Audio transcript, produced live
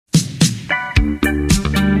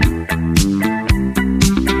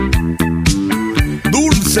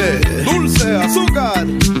Dulce, dulce, azúcar.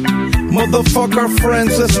 Motherfucker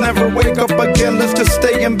friends, let's never wake up again. Let's just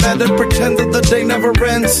stay in bed and pretend that the day never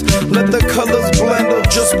ends. Let the colors blend or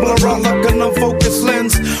just blur out like an unfocused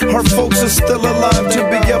lens. Our folks are still alive to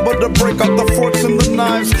be able to break out the forks and the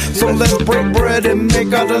knives. So let's break bread and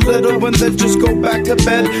make out a little and then just go back to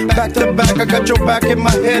bed. Back to back, I got your back in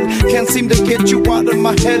my head. Can't seem to get you out of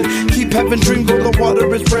my head. Keep having dreams where the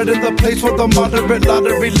water is red in the place where the moderate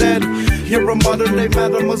lottery led. You're a modern day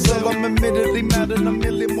mademoiselle. I'm admittedly mad in a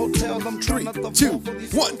million motels. I'm trying not to 3,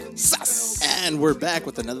 2, 1, sus! And we're back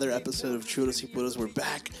with another episode of Chulos y Putos. We're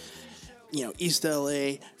back, East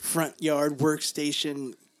LA, front yard,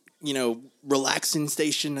 workstation, relaxing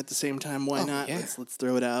station at the same time. Why not? Yeah. Let's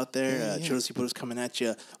throw it out there. Chulos y Putos coming at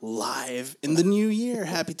you live in the new year.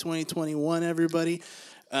 Happy 2021, everybody.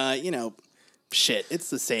 It's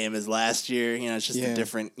the same as last year. It's just a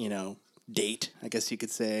different, date, I guess you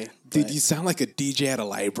could say. Dude, you sound like a DJ at a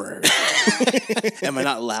library. Am I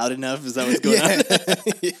not loud enough? Is that what's going on?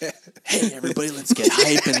 Yeah. Hey, everybody, let's get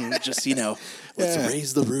hype and just, let's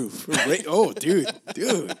raise the roof. Oh, dude.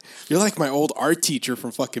 You're like my old art teacher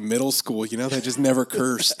from fucking middle school, that just never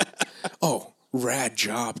cursed. Oh, rad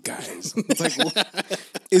job, guys. It's like,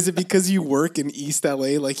 is it because you work in East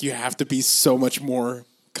LA, like you have to be so much more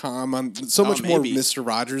calm on so much more Mr.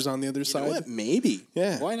 Rogers on the other side? Know what? Maybe.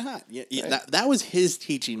 Yeah. Why not? Yeah. That was his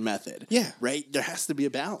teaching method. Yeah. Right? There has to be a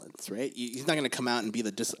balance, right? He's not going to come out and be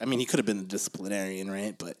he could have been the disciplinarian,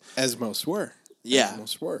 right? But as most were. Yeah. As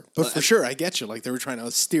most were. But for sure, I get you. Like, they were trying to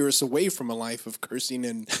steer us away from a life of cursing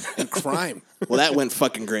and crime. Well, that went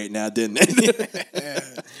fucking great now, didn't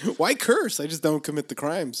it? Why curse? I just don't commit the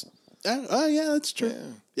crimes. Oh yeah, that's true.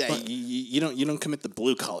 Yeah, But you don't commit the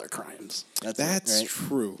blue collar crimes. That's right?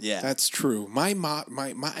 true. Yeah, that's true. My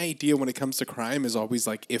idea when it comes to crime is always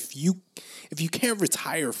like, if you can't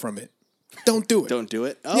retire from it, don't do it. Don't do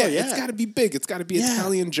it. Oh yeah, it's got to be big. It's got to be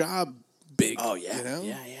Italian job big. Oh yeah,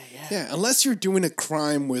 Yeah. Unless you're doing a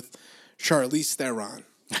crime with Charlize Theron,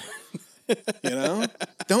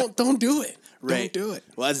 don't do it. Right. Don't do it.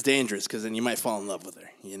 Well, that's dangerous because then you might fall in love with her.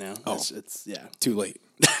 It's too late.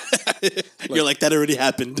 You're like, that already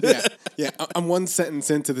happened. Yeah. I'm one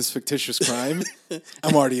sentence into this fictitious crime.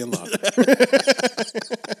 I'm already in love.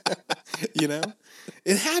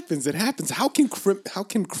 It happens. How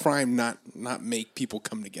can crime not make people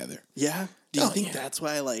come together? Yeah. Do you think that's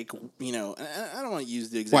why, I don't want to use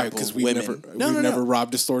the example. Why? Because we've women. never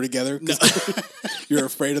robbed a store together. No. You're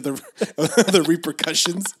afraid of the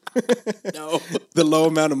repercussions. No. The low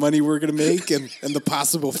amount of money we're gonna make and the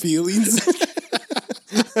possible feelings.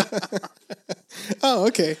 Oh,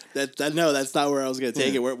 okay. That's not where I was gonna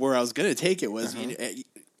take it. Where I was gonna take it was, and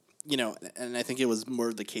I think it was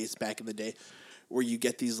more the case back in the day, where you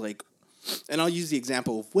get these and I'll use the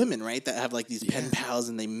example of women, right, that have these pen pals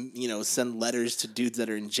and they, send letters to dudes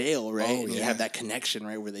that are in jail, right? Oh, and you have that connection,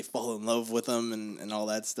 right, where they fall in love with them and all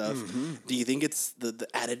that stuff. Mm-hmm. Do you think it's the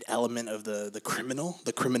added element of the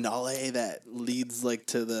criminale that leads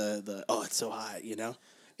to the it's so hot, It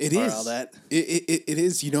or is. All that? It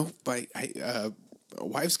is,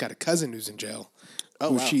 wife's got a cousin who's in jail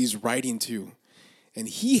who she's writing to, and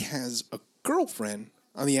he has a girlfriend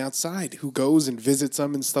on the outside who goes and visits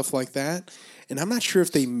them and stuff like that. And I'm not sure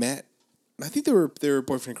if they met. I think they were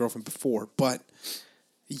boyfriend and girlfriend before, but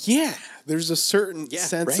yeah, there's a certain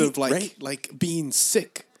sense of being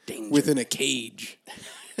sick within a cage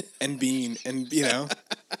and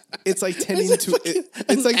it's like tending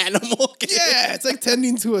it's like animal. Yeah, it's like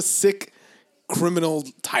tending to a sick criminal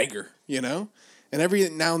tiger, And every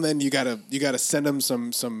now and then you gotta send him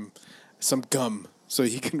some gum so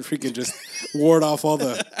he can freaking just ward off all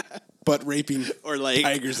the butt raping or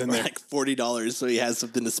tigers in there. $40 so he has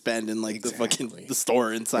something to spend in the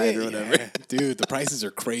store inside or whatever. Yeah. Dude, the prices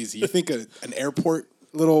are crazy. You think an airport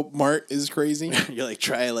little mart is crazy? You're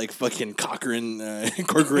try fucking Corcoran.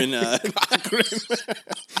 Corcoran.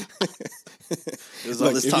 There's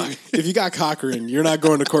all this talk. If you got Corcoran, you're not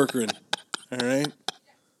going to Corcoran. All right.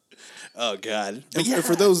 Oh God! And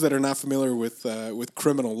for those that are not familiar with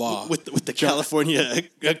criminal law, with the California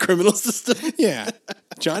criminal system,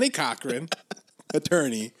 Johnny Cochran,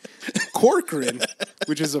 attorney, Corcoran,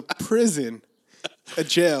 which is a prison, a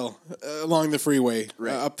jail along the freeway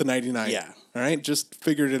up the 99. Yeah. All right, just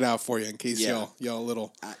figured it out for you in case y'all a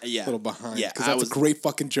little behind. Yeah, because that's a great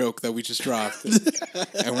fucking joke that we just dropped,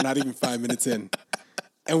 and we're not even 5 minutes in.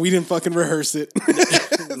 And we didn't fucking rehearse it.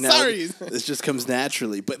 No, sorry. This just comes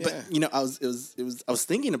naturally. But I was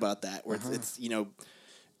thinking about that where it's and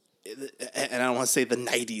I don't want to say the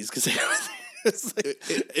 90s because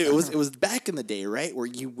it was back in the day, right, where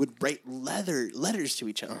you would write letters to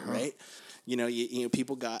each other, right? You know,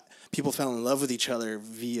 people fell in love with each other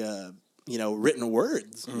via written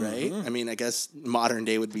words, right? I mean, I guess modern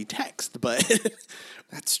day would be text, but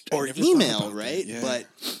or email, right? Yeah. But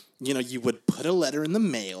you would put a letter in the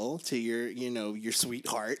mail to your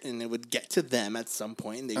sweetheart, and it would get to them at some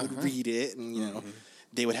point, and they would read it, and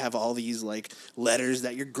they would have all these like letters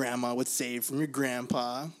that your grandma would save from your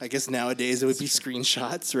grandpa. I guess nowadays it would be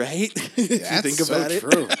screenshots, right? That's think about it.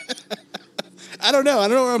 true. I don't know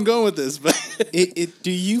where I'm going with this, but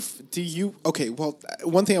do you okay, well,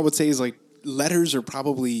 one thing I would say is like letters are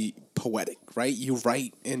probably poetic, right? You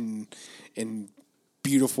write in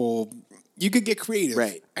beautiful, you could get creative.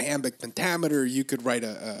 Right. Iambic pentameter, you could write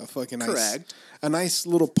a fucking Correct. a nice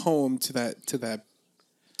little poem to that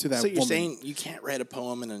so you're woman. saying you can't write a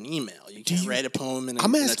poem in an email. You can't write a poem in a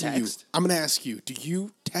I'm in a asking you. text. I'm going to ask you. Do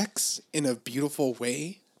you text in a beautiful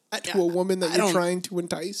way to a woman that I you're don't- trying to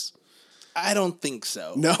entice? I don't think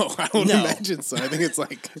so. No, I don't No. imagine so. I think it's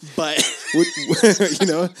like, But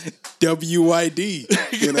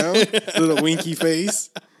WYD, little winky face,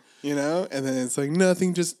 and then it's like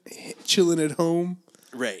nothing, just chilling at home,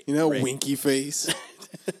 right. right. Winky face,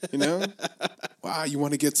 wow, you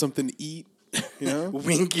want to get something to eat,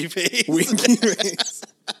 Winky face. winky face.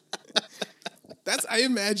 I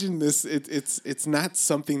imagine this. It's not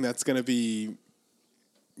something that's going to be,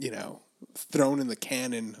 thrown in the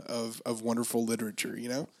canon of wonderful literature.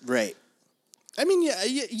 Right. I mean,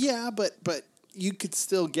 yeah, but you could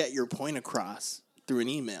still get your point across through an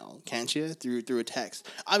email, can't you? Through a text.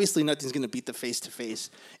 Obviously, nothing's going to beat the face-to-face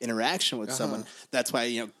interaction with someone. That's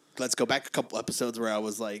why, let's go back a couple episodes where I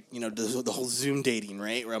was like, the whole Zoom dating,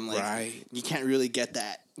 right? Where I'm like, Right. you can't really get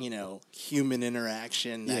that, human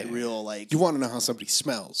interaction, that real, like, You want to know how somebody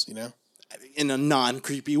smells, in a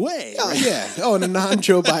non-creepy way. Oh, right? yeah. Oh, in a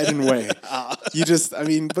non-Joe Biden way.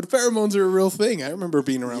 But pheromones are a real thing. I remember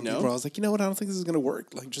being around people. I was like, you know what? I don't think this is going to work.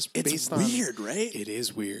 Like, just It's based on. weird, right? It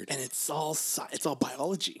is weird. And it's all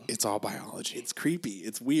biology. It's all biology. It's creepy.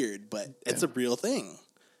 It's weird, but it's a real thing.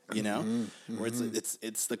 Where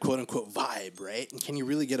it's the quote unquote vibe, right? And can you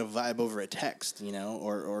really get a vibe over a text,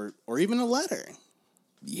 or even a letter?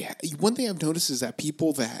 Yeah. One thing I've noticed is that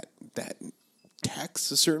people that text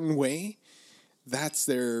a certain way, that's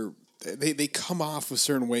they come off a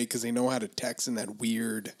certain way because they know how to text in that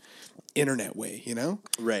weird internet way,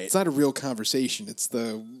 Right. It's not a real conversation. It's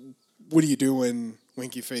the, what are you doing,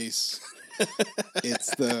 winky face?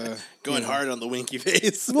 It's the Going hard on the winky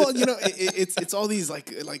face. well, it's all these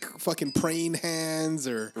like fucking praying hands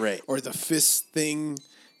or the fist thing.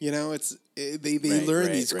 They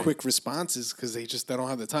learn these quick responses because they don't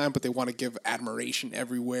have the time, but they want to give admiration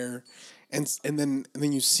everywhere, and then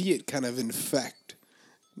you see it kind of infect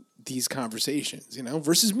these conversations.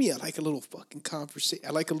 Versus me, I like a little fucking conversation.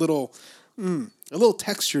 I like a little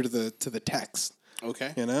texture to the text.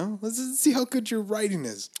 Okay. Let's see how good your writing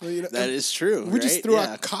is. That is true. We just right? threw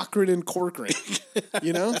Yeah. out Cochrane and Corcoran.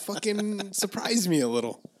 Fucking surprise me a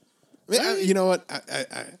little. You know what?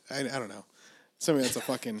 I don't know. Somebody that's a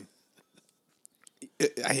fucking.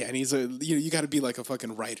 And he's you got to be like a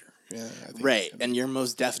fucking writer. Yeah. Right, and you're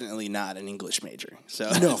most definitely not an English major. So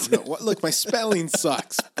No. Look, my spelling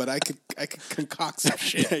sucks, but I could concoct some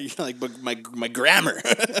shit. you're like, but my grammar.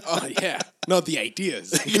 Oh yeah. No, the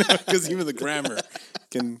ideas. Because even the grammar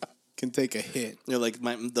can take a hit. Like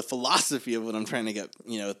the philosophy of what I'm trying to get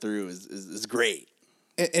through is great.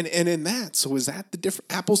 And in that, so is that the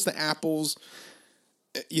different apples to apples?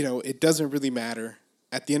 It doesn't really matter.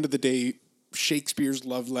 At the end of the day, Shakespeare's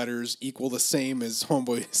love letters equal the same as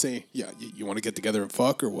homeboy saying, "Yeah, you want to get together and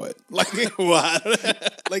fuck or what?" Like What?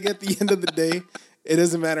 like at the end of the day, it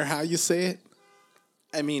doesn't matter how you say it.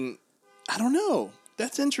 I mean, I don't know.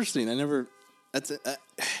 That's interesting.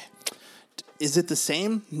 Is it the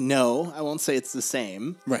same? No, I won't say it's the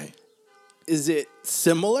same. Right. Is it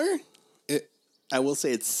similar? I will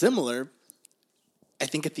say it's similar. I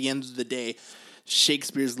think at the end of the day,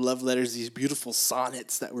 Shakespeare's love letters, these beautiful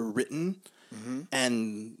sonnets that were written,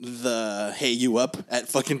 and the "Hey, you up at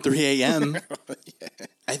fucking 3 a.m." Yeah.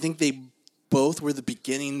 I think they both were the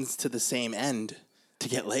beginnings to the same end to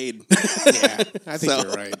get laid. Yeah, I think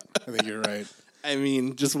you're right. I think you're right. I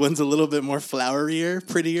mean, just one's a little bit more flowerier,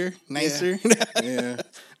 prettier, nicer. Yeah.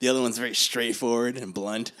 The other one's very straightforward and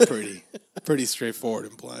blunt. Pretty straightforward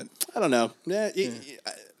and blunt. I don't know. I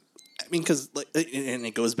mean, because and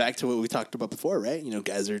it goes back to what we talked about before, right?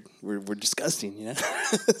 Guys we're disgusting,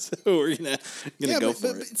 so we're gonna go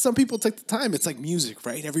for it. Some people take the time. It's like music,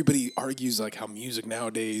 right? Everybody argues like how music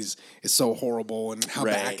nowadays is so horrible and how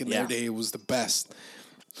back in their day it was the best.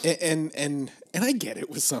 And I get it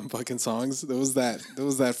with some fucking songs. There was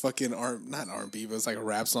that fucking not R&B, but it's like a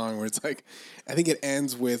rap song where it's like, I think it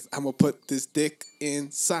ends with, "I'm gonna put this dick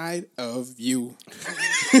inside of you."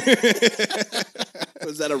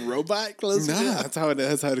 Was that a robot? Nah, that's how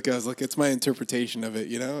it goes. Like, it's my interpretation of it.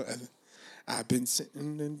 You know, I've been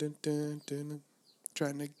sitting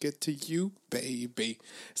trying to get to you, baby,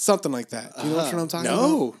 something like that. You know what I'm talking about?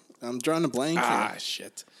 No, I'm drawing a blank. Ah,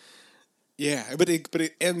 shit. Yeah, but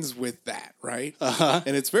it ends with that, right?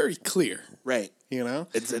 And it's very clear, Right. you know?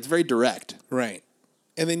 It's very direct. Right.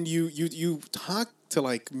 And then you talk to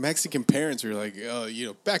like Mexican parents who are like, "Oh, you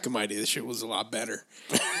know, back in my day, this shit was a lot better."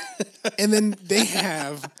 And then they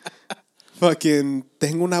have fucking,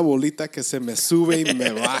 "Tengo una bolita que se me sube y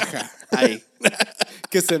me baja." Ay.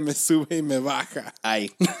 Que se me sube y me baja. Ay.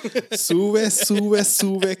 Sube, sube,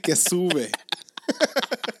 sube, que sube.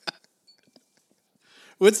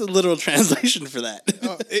 What's the literal translation for that?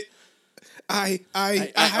 All right,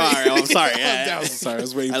 I'm sorry. I was sorry. I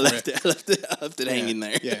was waiting I for left it. I left it hanging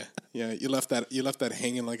there. Yeah. You left that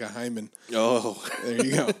hanging like a hymen. Oh. There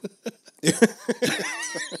you go.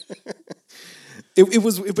 It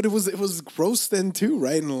was gross then too,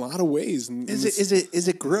 right? In a lot of ways. And Is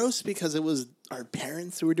it gross because it was our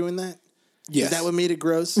parents who were doing that? Yes. Is that what made it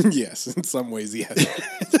gross? Yes, in some ways, yes.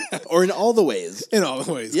 Or in all the ways? In all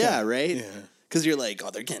the ways. Yeah, right? Yeah. Because you're like, oh,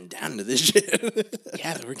 they're getting down to this shit.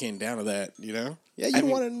 Yeah, we're getting down to that, you know? Yeah, you don't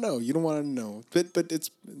want to know. You don't want to know. But it's,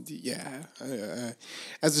 yeah.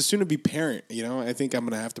 As a soon-to-be parent, you know, I think I'm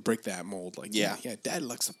going to have to break that mold. Like, yeah, dad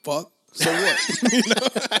likes to fuck. So what? You know?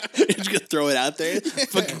 You're just going to throw it out there?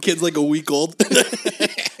 Fucking kid's like a week old.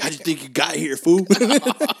 How do you think you got here, fool?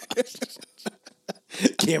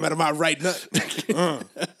 Came out of my right nut.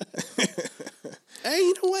 Hey,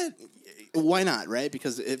 you know what? Why not, right?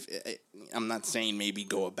 Because if I'm not saying maybe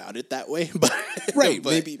go about it that way, but right,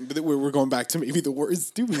 maybe we're going back to maybe the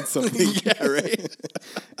words do mean something. Yeah, right.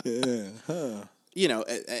 Yeah, huh. You know,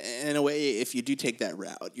 in a way, if you do take that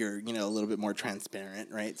route, you're a little bit more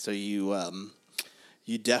transparent, right? So you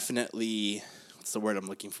definitely, what's the word I'm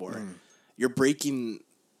looking for? You're breaking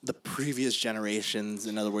the previous generations.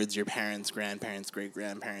 In other words, your parents, grandparents, great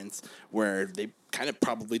grandparents, where they kind of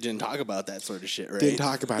probably didn't talk about that sort of shit, right? Didn't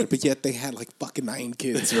talk about it, but yet they had like fucking 9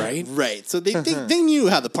 kids, right? Right. So they knew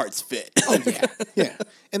how the parts fit. Oh yeah, yeah.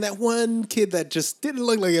 And that one kid that just didn't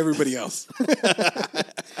look like everybody else,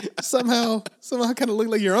 somehow kind of looked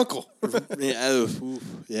like your uncle. Yeah.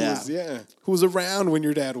 Yeah. Who was around when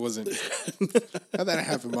your dad wasn't? How'd that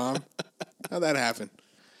happen, Mom? How'd that happen?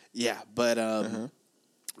 Yeah, but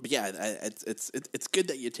yeah, it's good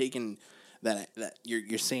that you're taking that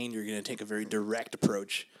you're saying you're going to take a very direct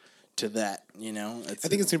approach to that. You know, I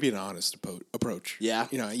think it's going to be an honest approach. Yeah,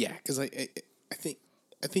 you know, yeah, because I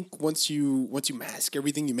think once you mask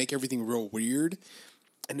everything, you make everything real weird,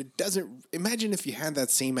 and it doesn't. Imagine if you had that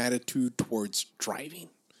same attitude towards driving,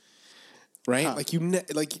 right? Huh.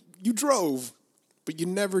 Like you drove. But you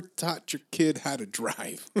never taught your kid how to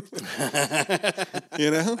drive,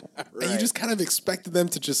 you know? Right. And you just kind of expected them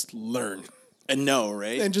to just learn. And know,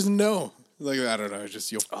 right? And just know. Like, I don't know,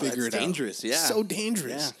 just you'll figure it out. Dangerous, yeah. So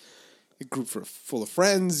dangerous. Yeah. A group full of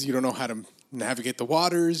friends, you don't know how to navigate the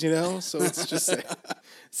waters, you know? So it's just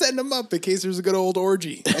setting them up in case there's a good old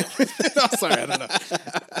orgy. No, sorry, I don't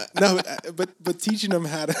know. But teaching them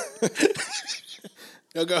how to...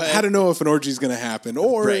 No, go ahead. How to know if an orgy is going to happen,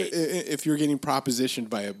 or if you're getting propositioned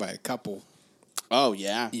by a couple. Oh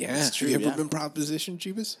yeah, that's true. Have you ever been propositioned,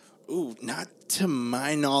 Jeebus? Ooh, not to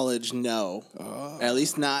my knowledge, no. At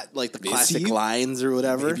least not like the classic lines or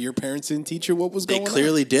whatever. Maybe your parents didn't teach you what was going on. They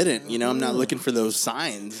clearly didn't. You know, I'm not looking for those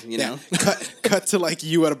signs. You know, cut to like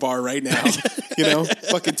you at a bar right now. You know,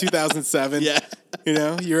 fucking 2007. Yeah. You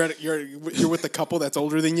know, you're with a couple that's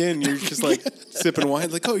older than you, and you're just like sipping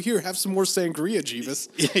wine. Like, oh, here, have some more sangria, Jeebus.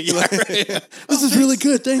 Yeah, right. This is really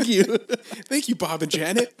good. Thank you. Thank you, Bob and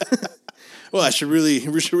Janet. Well, we should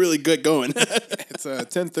really get going. It's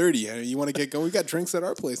 10:30. You want to get going? We got drinks at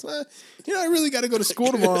our place. You know, I really got to go to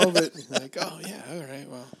school tomorrow. But like, oh yeah, all right.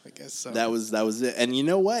 Well, I guess so. That was it. And you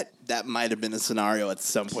know what? That might have been a scenario at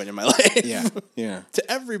some point in my life. Yeah.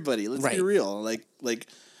 To everybody, let's be real. Like,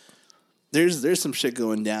 there's some shit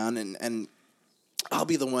going down, and I'll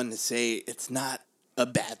be the one to say it's not a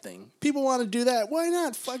bad thing. People want to do that. Why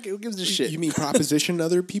not? Fuck it. Who gives a shit? You mean proposition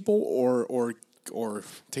other people or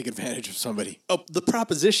take advantage of somebody? Oh, the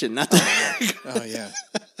proposition, not the... Oh, yeah.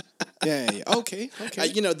 Yeah. Okay.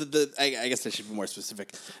 You know, I guess I should be more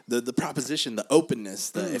specific. The proposition, the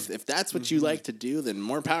openness. If that's what you like to do, then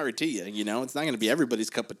more power to you. You know, it's not going to be everybody's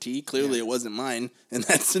cup of tea. Clearly, it wasn't mine in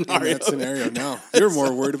that scenario. No. You're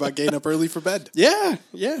more worried about getting up early for bed. Yeah.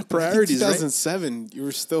 Priorities. 2007, right? You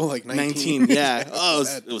were still like 19. Yeah. Oh,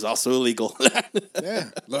 it was also illegal. Yeah.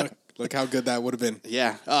 Look how good that would have been.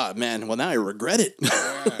 Yeah. Oh man. Well, now I regret it.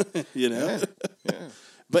 Yeah. You know. Yeah.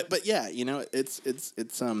 But yeah, you know, it's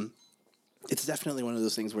definitely one of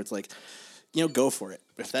those things where it's like, you know, go for it.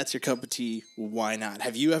 If that's your cup of tea, why not?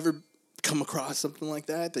 Have you ever come across something like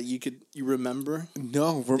that you remember?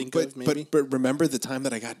 No, but remember the time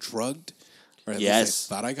that I got drugged? Or at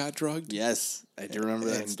least I thought I got drugged? Yes, I do remember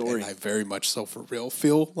that story. And I very much so for real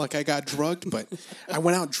feel like I got drugged, but I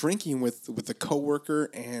went out drinking with a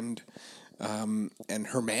coworker and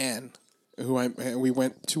her man, we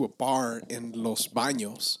went to a bar in Los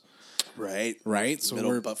Baños. Right. So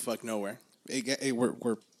we're butt fuck nowhere.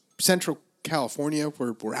 We're Central California.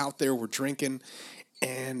 We're out there. We're drinking,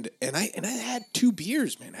 and I had 2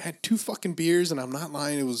 beers, man. I had 2 fucking beers, and I'm not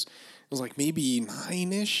lying. It was like maybe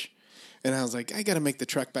 9-ish, and I was like, I got to make the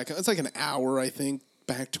trek back. It's like an hour, I think,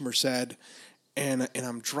 back to Merced, and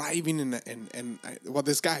I'm driving, and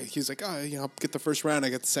this guy, he was like, oh, you know, I'll get the first round. I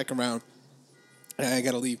got the second round, and I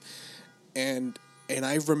got to leave, and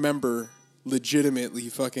I remember legitimately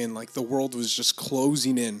fucking like the world was just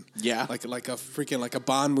closing in. Yeah. Like a freaking like a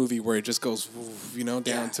Bond movie where it just goes, you know,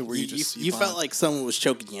 down to where you felt like someone was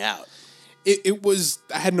choking you out. It was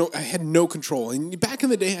I had no control. And back in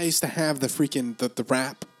the day I used to have the freaking the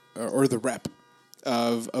rap or the rep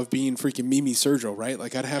of being freaking Mimi Sergio, right?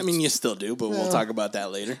 Like I'd have you still do, but we'll talk about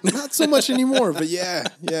that later. Not so much anymore, but yeah,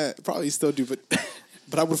 probably still do, but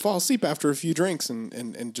I would fall asleep after a few drinks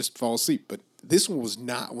and just fall asleep. But this one was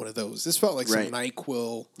not one of those. This felt like some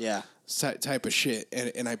NyQuil type of shit.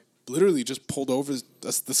 And I literally just pulled over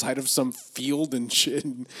the side of some field and shit.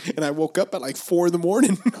 And I woke up at like 4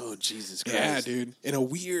 a.m. Oh, Jesus Christ. Yeah, dude. In a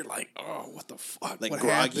weird, like, oh, what the fuck? Like what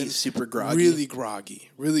groggy, happened? super groggy.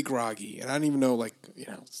 Really groggy. And I don't even know, like, you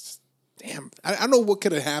know, damn. I don't know what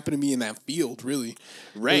could have happened to me in that field, really.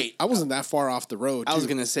 Right. I wasn't that far off the road. I was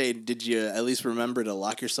going to say, did you at least remember to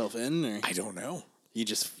lock yourself in? Or? I don't know. You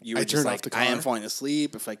were just like, I am falling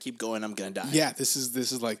asleep. If I keep going, I'm going to die. Yeah, this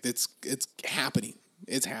is like, it's happening.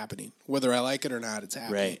 It's happening. Whether I like it or not, it's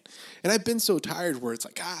happening. Right. And I've been so tired where it's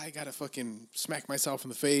like, I got to fucking smack myself in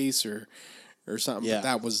the face or something. Yeah.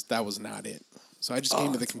 But that was not it. So I just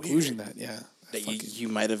came to the conclusion weird. that you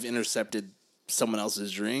might have intercepted someone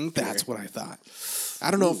else's drink. That's what I thought.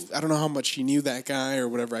 I don't know how much she knew that guy or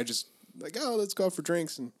whatever. I just like, oh, let's go out for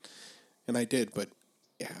drinks, and I did. But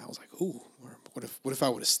yeah, I was like, ooh, what if I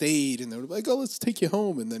would have stayed? And they were like, oh, let's take you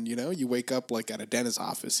home. And then, you know, you wake up like at a dentist's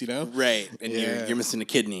office, you know, right? And you're missing a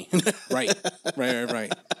kidney, right.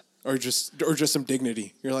 Or just some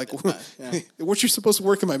dignity. You're like, what, you're supposed to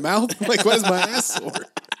work in my mouth? Like, why is my ass sore?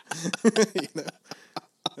 You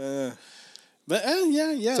know. But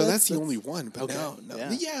yeah. So that's the only one. But okay. no.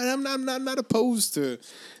 Yeah, and I'm not opposed to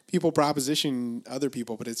people proposition other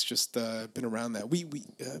people, but it's just been around that. We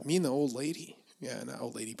me and the old lady. Yeah, not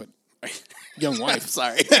old lady, but young wife.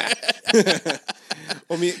 Sorry.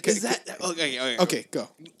 Well, is that okay? Go.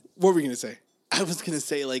 What were we gonna say? I was gonna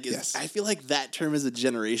say yes. I feel like that term is a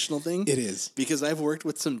generational thing. It is because I've worked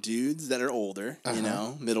with some dudes that are older, you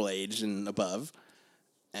know, middle aged and above,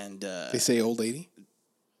 and they say old lady.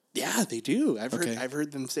 Yeah, they do. I've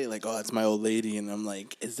heard them say like, "Oh, it's my old lady," and I'm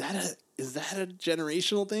like, "Is that a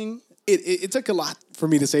generational thing?" It took a lot for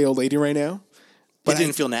me to say old lady right now, but it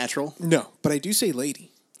didn't feel natural. No, but I do say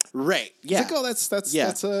lady. Right. Yeah. It's like, oh,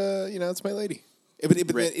 that's you know, it's my lady. But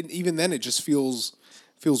even then, it just feels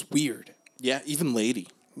weird. Yeah, even lady.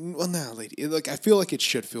 Well, no, lady. Like I feel like it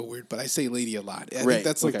should feel weird, but I say lady a lot. I think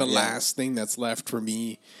that's like the last thing that's left for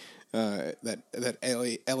me. That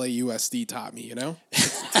LAUSD taught me, you know?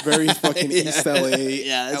 It's very fucking East LA,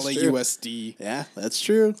 LAUSD. Yeah, that's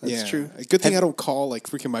true. That's true. A good thing I don't call like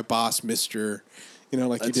freaking my boss Mr. You know,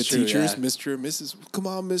 like you did true, teachers, yeah. Mr. Mrs. Come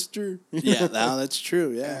on, Mr. Yeah, no, that's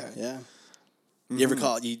true. Yeah. You ever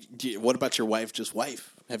call what about your wife? Just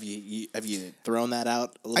wife? Have you thrown that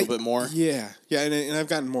out a little bit more? Yeah, and I've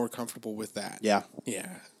gotten more comfortable with that. Yeah.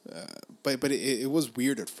 But it was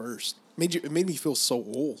weird at first. It made me feel so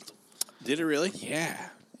old. Did it really?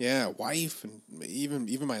 Yeah, wife, and even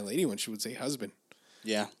my lady when she would say husband.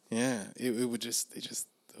 Yeah. It would just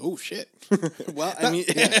oh shit. Well, I mean,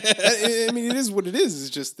 I mean, it is what it is.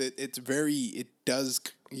 It's just that it does,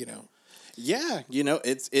 you know. Yeah, you know,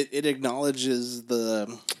 it acknowledges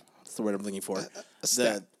what's the word I'm looking for?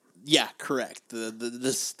 Yeah, correct.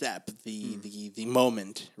 The step, the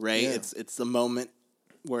moment, right? Yeah. It's the moment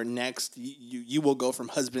where next you will go from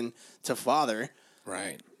husband to father,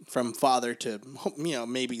 Right. from father to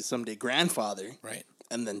maybe someday grandfather, Right.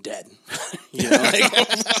 and then dead. You know, like,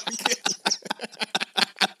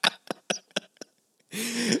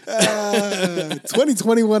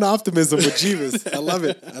 2021 optimism with Jeebus. I love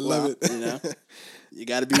it. I love it. you know, you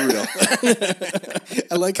got to be real.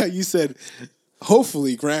 I like how you said,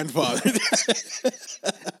 hopefully grandfather,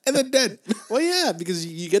 and then dead. Well, yeah, because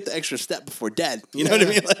you get the extra step before dead. You know what I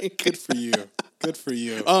mean? Like, Good for you. Good for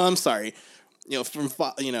you. oh, I'm sorry. You know, from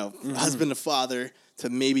husband to father to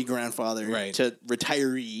maybe grandfather, Right. to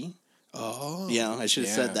retiree. Oh, You know, I should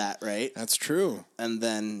have said that, right? That's true. And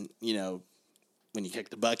then when you kick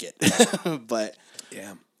the bucket, but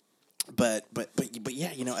Yeah. but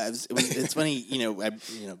yeah, it's funny,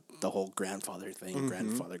 the whole grandfather thing,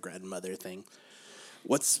 grandfather, grandmother thing.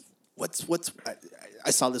 What's I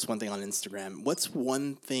saw this one thing on Instagram. What's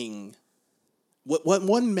one thing? What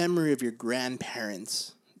one memory of your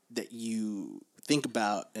grandparents that you think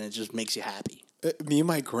about and it just makes you happy? Me and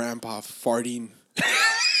my grandpa farting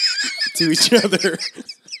to each other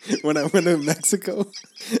when I went to Mexico.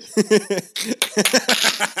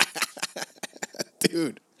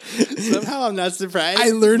 Dude. Somehow I'm not surprised. I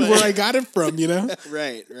learned where I got it from, you know?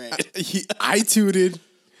 Right. I tooted,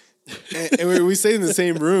 and we stayed in the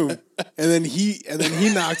same room, and then he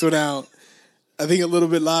knocked one out. I think a little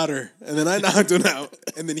bit louder, and then I knocked one out,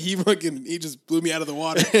 and then he just blew me out of the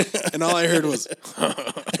water, and all I heard was,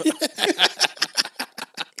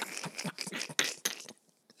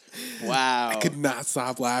 Wow. I could not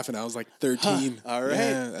stop laughing. I was like 13. All right.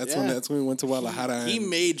 Yeah, that's when we went to Guadalajara. He and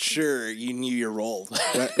made sure you knew your role.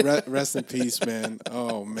 rest in peace, man.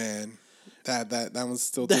 Oh man, that one's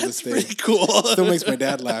still to That's this day. pretty cool. Still makes my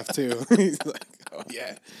dad laugh too. He's like, "Oh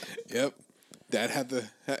yeah, yep." Dad had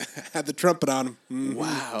the trumpet on him. Mhm.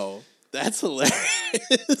 Wow. That's hilarious.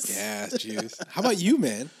 Yeah, jeez. How about you,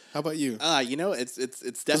 man? How about you?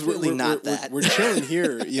 It's definitely not that. We're chilling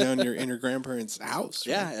here, in your grandparents' house.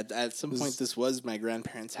 Right? Yeah, at some point this was my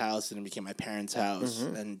grandparents' house and it became my parents' house,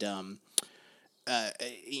 and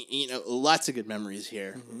lots of good memories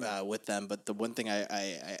here with them. But the one thing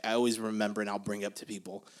I always remember and I'll bring up to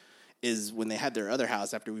people is when they had their other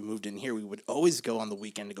house after we moved in here, we would always go on the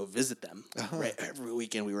weekend to go visit them. Right, every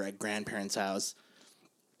weekend we were at grandparents' house.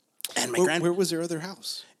 And where was their other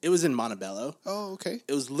house? It was in Montebello. Oh, okay.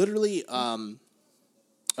 It was literally a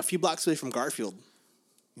few blocks away from Garfield.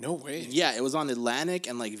 No way. Yeah, it was on Atlantic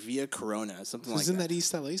and like via Corona, something like Isn't that. that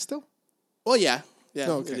East LA still? Well, yeah,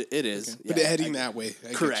 Oh, okay. it is. Okay. Yeah, But heading that way.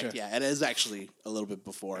 I correct. getcha. Yeah, it is actually a little bit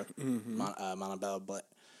before Montebello, but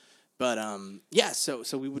yeah. So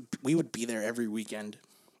we would be there every weekend,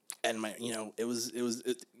 and it was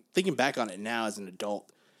thinking back on it now as an adult.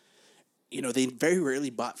 They very rarely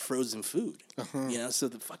bought frozen food. So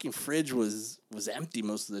the fucking fridge was empty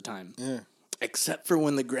most of the time. Yeah. Except for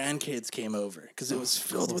when the grandkids came over, because it was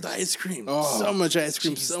filled with ice cream. Oh, so much ice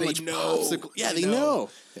cream, geez, so they much know. popsicle. Yeah, They they know. know.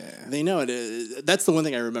 Yeah. They know it. That's the one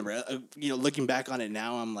thing I remember. Looking back on it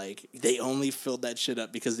now, I'm like, they only filled that shit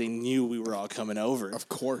up because they knew we were all coming over. Of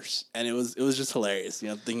course. And it was just hilarious.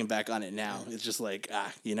 Thinking back on it now, it's just like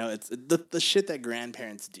it's the shit that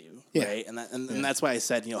grandparents do, Yeah. right? And that's why I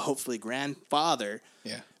said, hopefully grandfather,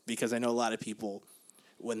 Yeah. because I know a lot of people,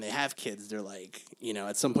 when they have kids, they're like,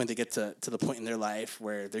 at some point they get to the point in their life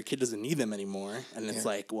where their kid doesn't need them anymore, and it's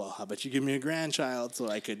like, well, how about you give me a grandchild so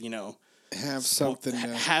I could, Have something.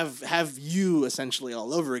 have you essentially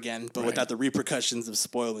all over again, but without the repercussions of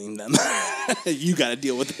spoiling them. You got to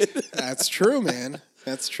deal with it. That's true, man.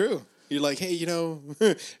 That's true. You're like, hey,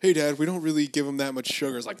 hey, Dad, we don't really give them that much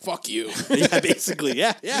sugar. It's like, fuck you. Yeah, basically,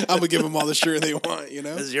 yeah. I'm going to give them all the sugar they want,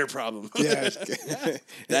 This is your problem. Yeah.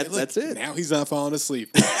 That's it. Now he's not falling asleep.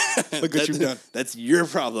 Look what you've done. That's your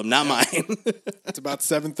problem, not mine. It's about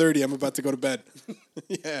 7:30. I'm about to go to bed.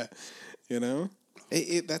 Yeah.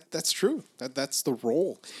 That's true. That's the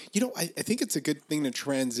role. I think it's a good thing to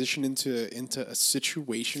transition into a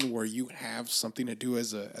situation where you have something to do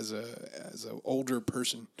as a older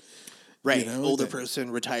person. Right, older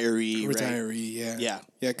person, retiree, right? Yeah, yeah.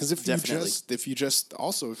 Because if Definitely. you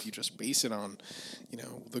just base it on,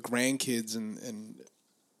 the grandkids and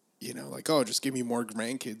like, oh, just give me more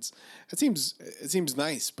grandkids. It seems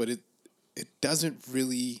nice, but it doesn't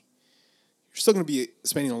really. You're still going to be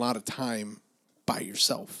spending a lot of time by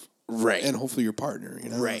yourself, right? And hopefully your partner,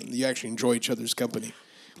 right? You actually enjoy each other's company.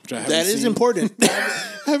 Which I haven't that is seen. important.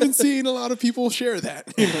 I haven't seen a lot of people share that.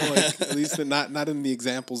 At least not in the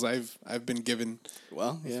examples I've been given.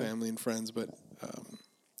 Well, yeah. Family and friends, but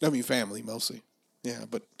family mostly. Yeah,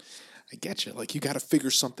 but I get you. Like, you got to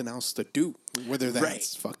figure something else to do. Whether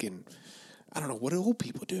that's fucking, I don't know, what do old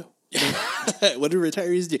people do? What do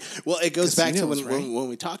retirees do? Well, it goes back to Casinos, when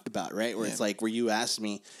we talked about, right? Where it's like, where you asked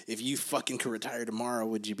me, if you fucking could retire tomorrow,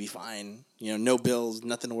 would you be fine? You know, no bills,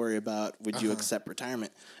 nothing to worry about. Would you accept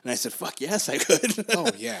retirement? And I said, fuck yes, I could.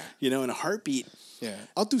 Oh, yeah. You know, in a heartbeat. Yeah.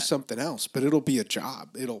 I'll do something else, but it'll be a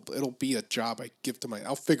job. It'll be a job I give to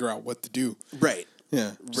I'll figure out what to do. Right.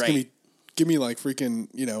 Yeah. Just give me like freaking,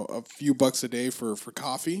 you know, a few bucks a day for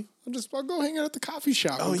coffee. I'll go hang out at the coffee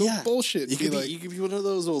shop. Oh, go yeah. bullshit. You could be one of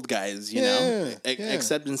those old guys, you know?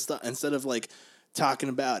 Except instead of like talking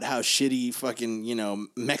about how shitty fucking, you know,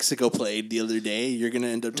 Mexico played the other day, you're going to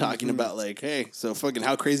end up talking about like, hey, so fucking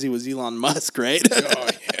how crazy was Elon Musk, right? Oh,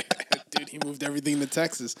 yeah. Dude, he moved everything to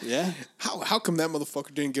Texas. Yeah. How come that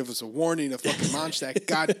motherfucker didn't give us a warning to fucking launch that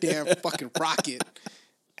goddamn fucking rocket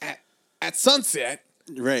at sunset?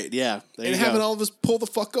 Right, yeah. And having all of us pull the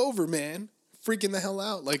fuck over, man. Freaking the hell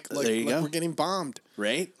out. Like go. We're getting bombed.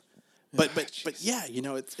 Right? But yeah, you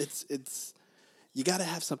know, it's you got to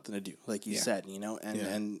have something to do, like you said, you know,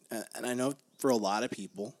 and I know for a lot of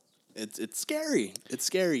people, it's scary. It's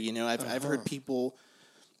scary, you know. I've heard people,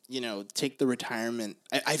 you know, take the retirement.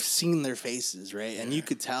 I've seen their faces, right, and you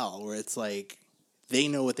could tell where it's like they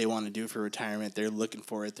know what they want to do for retirement. They're looking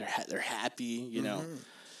for it. They're happy, you know,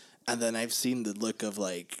 and then I've seen the look of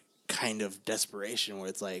like kind of desperation where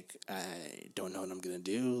it's like, I don't know what I'm gonna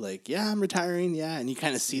do. Like, yeah, I'm retiring, and you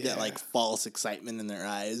kind of see that like false excitement in their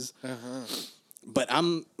eyes. But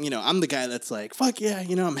I'm the guy that's like, fuck yeah,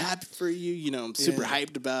 you know, I'm happy for you. You know, I'm super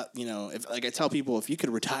hyped about, you know, if like I tell people, if you could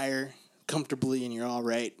retire comfortably and you're all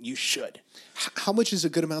right, you should. How much is a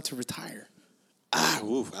good amount to retire? I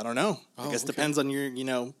don't know. I guess depends on your, you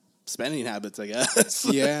know, spending habits, I guess.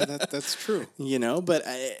 Yeah, that's true. You know, but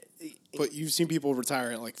you've seen people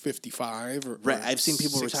retire at like 55 or right. I've seen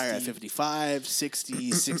people 60. Retire at 55,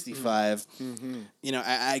 60, 65. You know,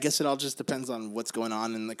 I guess it all just depends on what's going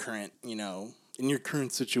on in the current, you know, in your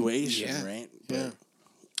current situation, right?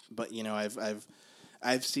 But you know,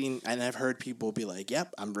 I've seen and I've heard people be like,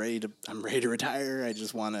 "Yep, I'm ready to retire. I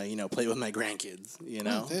just want to, you know, play with my grandkids." You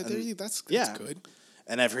know, that's good.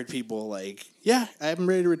 And I've heard people like, "Yeah, I'm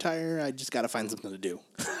ready to retire. I just got to find something to do."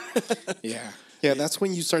 Yeah, that's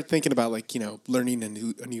when you start thinking about like, you know, learning a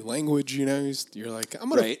new language. You know, you're like, I'm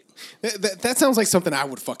gonna. Right. That sounds like something I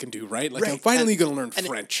would fucking do, right? Like I'm finally gonna learn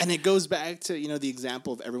French. And it goes back to, you know, the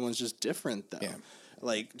example of everyone's just different though. Yeah.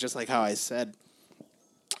 Like just like how I said.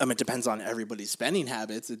 It depends on everybody's spending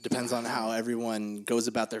habits. It depends on how everyone goes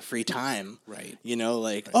about their free time. Right. You know,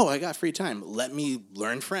 like, oh, I got free time. Let me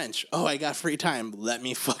learn French. Oh, I got free time. Let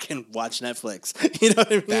me fucking watch Netflix. You know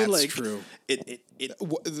what I mean? That's like, true.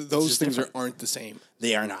 Those things aren't the same.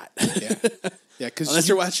 They are not. Yeah. Yeah. Unless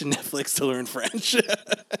you're watching Netflix to learn French.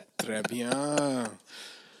 Très bien.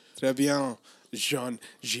 Très bien. Jean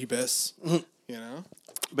Gibes. You know?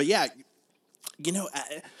 But yeah, you know,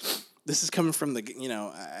 this is coming from the, you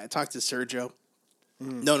know, I talked to Sergio,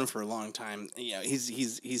 known him for a long time. You know,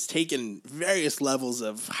 he's taken various levels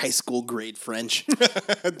of high school grade French.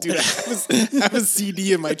 Dude, I have a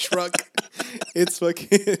CD in my truck. It's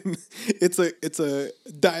fucking, it's a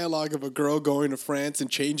dialogue of a girl going to France and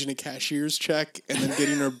changing a cashier's check and then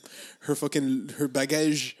getting her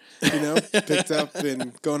baggage, you know, picked up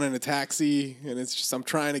and going in a taxi. And it's just, I'm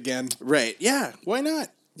trying again. Right. Yeah. Why not?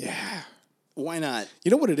 Yeah. Why not?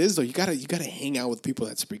 You know what it is though? You gotta hang out with people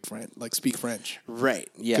that speak French. Right.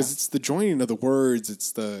 Yeah. Because it's the joining of the words.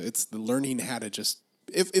 It's the learning how to just.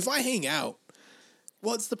 If I hang out,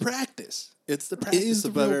 well, it's the practice. It's the practice. It is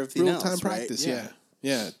the real time practice. Right?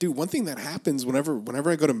 Yeah. Dude, one thing that happens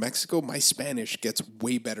whenever I go to Mexico, my Spanish gets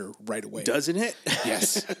way better right away. Doesn't it?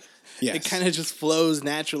 Yes. Yes. It kind of just flows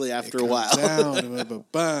naturally after a while. Down,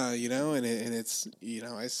 you know, and it's, you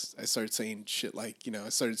know, I started saying shit like,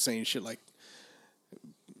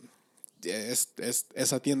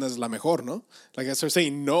 esa tienda es la mejor, no? Like I start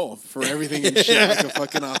saying no for everything and shit, like the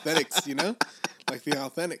fucking authentics, you know? Like the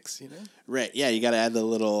authentics, you know? Right. Yeah, you got to add the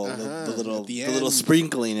little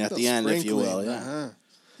sprinkling at the end, if you will. Yeah.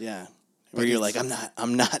 Yeah. Where you're like, I'm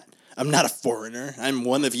not a foreigner. I'm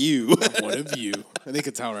one of you. I'm one of you. I think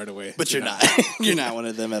it's out right away. But you're not. You're not one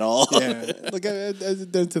of them at all. Yeah. Like I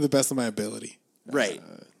did it to the best of my ability. Right.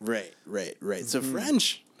 So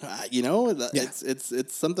French. You know,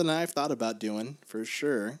 it's something I've thought about doing for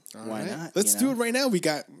sure. Why not? Let's do it right now. We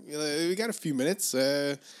got a few minutes.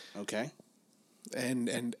 Okay.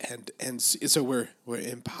 And so we're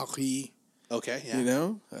in Paris. Okay. Yeah. You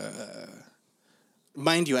know.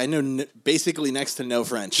 Mind you, I know basically next to no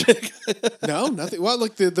French. No, nothing. Well,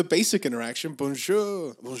 like the basic interaction.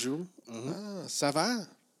 Bonjour. Ça va?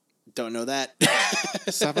 Don't know that.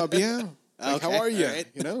 Ça va bien? Like, Okay, how are you? alright.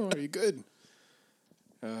 You know, are you good?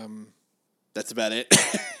 That's about it.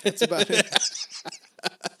 That's about it.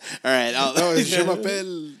 All right. No, je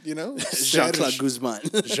m'appelle, you know, Jean-Claude Serge. Guzman.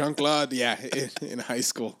 Jean-Claude, yeah, in high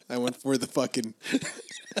school. I went for the fucking...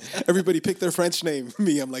 Everybody picked their French name.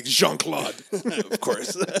 Me, I'm like, Jean-Claude. Of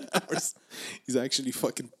course. Of course. He's actually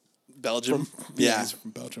fucking... Belgium. Yeah, he's from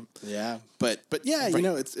Belgium. Yeah. But yeah, you Right.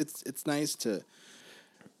 know, it's nice to,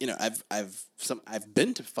 you know, I've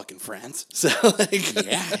been to fucking France. So like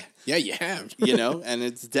Yeah, you have. you know, and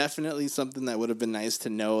it's definitely something that would have been nice to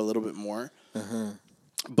know a little bit more.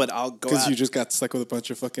 But I'll go Because out. you just got stuck with a bunch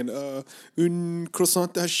of fucking un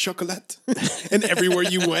croissant à chocolat, and everywhere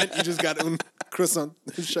you went, you just got un croissant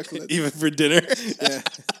à chocolat. even for dinner. Yeah.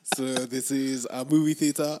 So this is a movie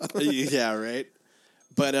theater. Yeah, right.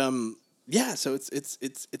 But yeah, so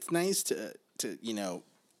it's nice to you know,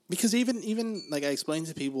 because even like I explained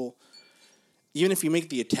to people, even if you make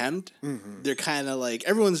the attempt, they're kind of like,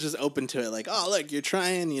 everyone's just open to it. Like, oh, look, you're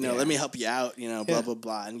trying, you know, let me help you out, you know, blah, Yeah. blah,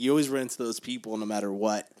 blah. And you always run into those people no matter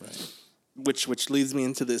what. Right. Which leads me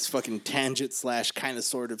into this fucking tangent / kind of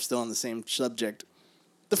sort of still on the same subject.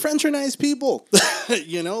 The French are nice people,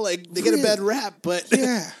 you know, like they get a bad rap, but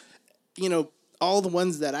Yeah. you know, all the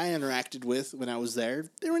ones that I interacted with when I was there,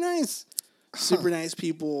 they were nice. Super nice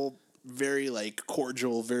people, very like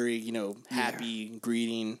cordial, very, you know, happy,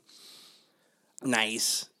 greeting,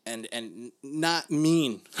 nice, and not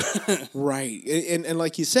mean. Right. And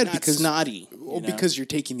like you said, Not because snotty. well, you know? because you're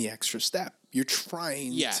taking the extra step. You're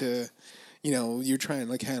trying Yeah. to, you know, you're trying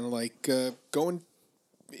like kind of like go and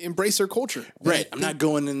embrace their culture. right. I'm not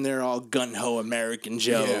going in there all gun ho American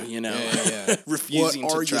Joe, Yeah. you know, Yeah. refusing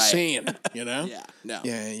What to are try you it. saying? You know? Yeah, no.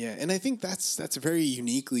 Yeah. And I think that's very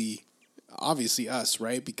uniquely, obviously us,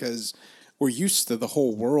 right? Because we're used to the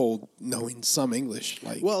whole world knowing some English.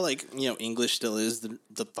 Like, Well, like, you know, English still is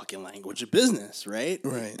the fucking language of business, right?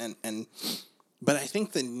 Right. And but I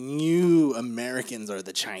think the new Americans are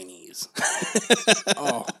the Chinese.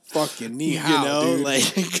 oh, fucking ni You hao, know, dude.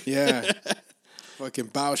 like yeah. Fucking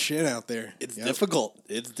bow shit out there. it's Yep. difficult.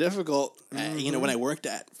 It's difficult. You know, when I worked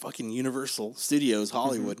at fucking Universal Studios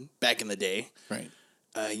Hollywood back in the day, Right.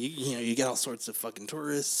 you know, you get all sorts of fucking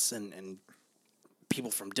tourists and people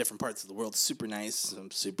from different parts of the world. Super nice,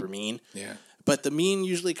 some super mean. Yeah. But the mean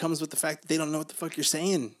usually comes with the fact that they don't know what the fuck you're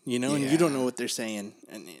saying, you know, and you don't Yeah. know what they're saying,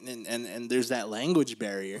 and there's that language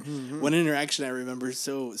barrier. One interaction I remember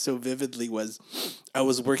so vividly was I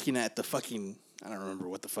was working at the fucking, I don't remember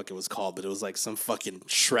what the fuck it was called, but it was like some fucking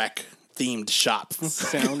Shrek themed shop.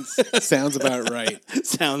 Sounds about right.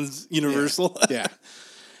 Sounds universal. Yeah.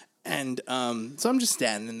 And so I'm just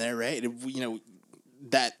standing there, right? You know,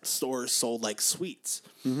 that store sold like sweets.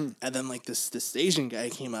 And then like this Asian guy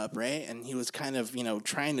came up, right? And he was kind of, you know,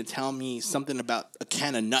 trying to tell me something about a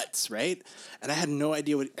can of nuts, right? And I had no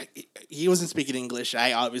idea what he wasn't speaking English.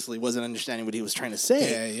 I obviously wasn't understanding what he was trying to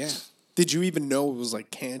say. Yeah. Did you even know it was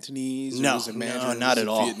like Cantonese? Or No, was it no, Mandarin? not Was at it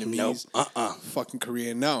all. Vietnamese? No, Fucking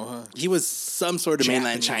Korean? No, huh? He was some sort of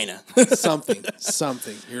mainland China.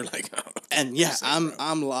 something. You're like, oh. And yeah,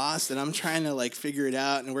 I'm lost, and I'm trying to like figure it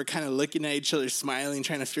out, and we're kind of looking at each other, smiling,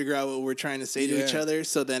 trying to figure out what we're trying to say to each Yeah. other.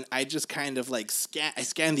 So then I just kind of like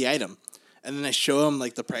scan the item, and then I show him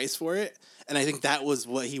like the price for it, and I think that was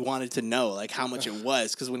what he wanted to know, like how much it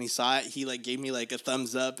was, because when he saw it, he like gave me like a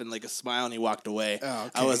thumbs up and like a smile, and he walked away. Oh,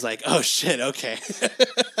 okay. I was like, oh shit, okay.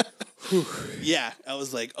 Yeah, I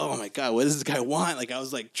was like, oh my god, what does this guy want? Like I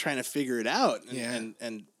was like trying to figure it out,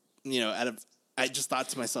 and you know, I just thought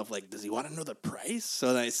to myself, like, does he want to know the price?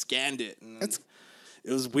 So then I scanned it, and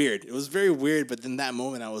it was weird. It was very weird, but then that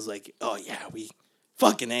moment I was like, oh yeah, we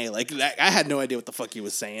fucking A. Like I had no idea what the fuck he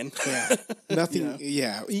was saying. Yeah. Nothing. You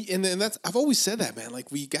know? Yeah. And that's, I've always said that, man.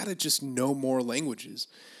 Like, we got to just know more languages.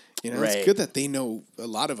 You know, Right. it's good that they know, a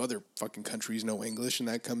lot of other fucking countries know English, and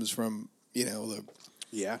that comes from, you know,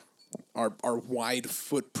 Yeah. our wide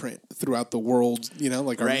footprint throughout the world. You know,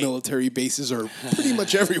 like our Right. military bases are pretty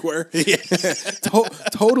much everywhere.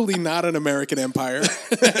 Totally not an American empire.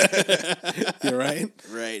 You're right.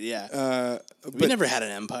 Right, yeah. We never had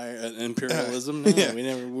an empire, an imperialism. No, Yeah, we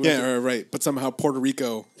never. yeah, right. But somehow Puerto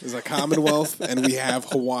Rico is a Commonwealth, and we have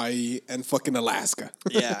Hawaii and fucking Alaska.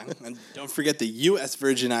 Yeah, and don't forget the U.S.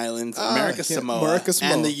 Virgin Islands, America, yeah, Samoa, America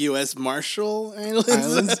Samoa. and the U.S. Marshall Islands.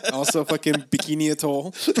 Islands, also fucking Bikini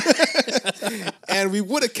Atoll. And we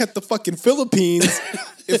would have kept the fucking Philippines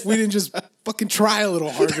if we didn't just fucking try a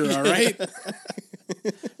little harder, all right?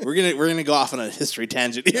 We're gonna go off on a history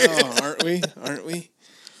tangent here. Oh, aren't we?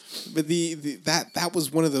 But that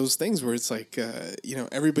was one of those things where it's like,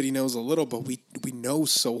 everybody knows a little, but we know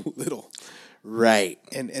so little. Right.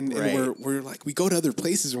 And we're like, we go to other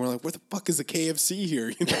places and we're like, where the fuck is the KFC here?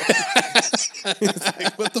 You know? It's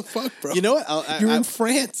like, what the fuck, bro? You know what? You're in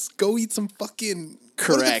France. Go eat some fucking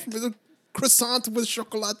correct croissant with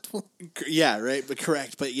chocolate. Yeah, right. But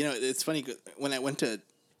correct. But it's funny when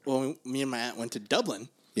me and my aunt went to Dublin.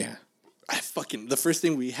 Yeah. The first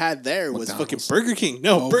thing we had there was McDonald's. Fucking Burger King.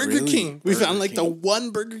 No, Burger really? King. We Burger found like King. the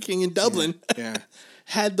one Burger King in Dublin. Yeah.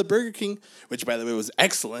 Had the Burger King, which by the way was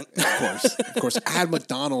excellent. Of course. I had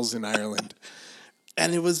McDonald's in Ireland.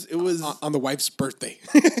 And it was on the wife's birthday.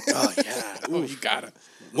 Oh yeah. Oh, you gotta.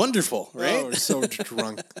 Wonderful, right? Oh, we're so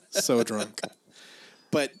drunk. So drunk.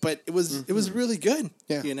 But it was really good.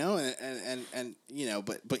 Yeah. And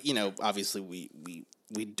but obviously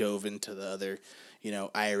we dove into the other,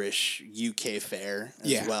 Irish UK fare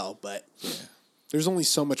as well. But there's only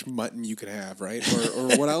so much mutton you can have, right?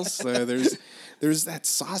 Or what else? There's that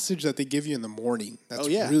sausage that they give you in the morning. That's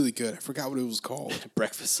really good. I forgot what it was called.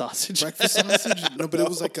 Breakfast sausage. Breakfast sausage? No, but it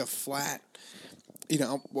was like a flat.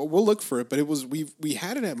 We'll look for it, but it was we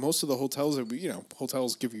had it at most of the hotels that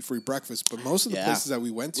hotels give you free breakfast, but most of the places that we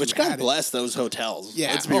went to, which God bless those hotels.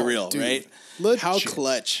 Yeah, let's be real, dude. right? Legit.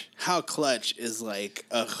 How clutch is like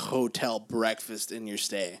a hotel breakfast in your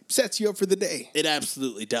stay? Sets you up for the day. It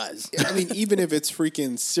absolutely does. I mean, even if it's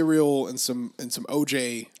freaking cereal and some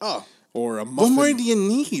OJ. Oh. Or a muffin. What more do you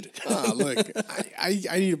need? Look,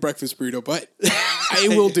 I need a breakfast burrito, but I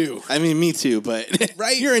will do. I mean, me too, but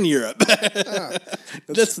right? You're in Europe.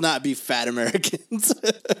 Let's not be fat Americans.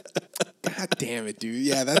 God damn it, dude.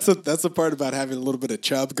 Yeah, that's the part about having a little bit of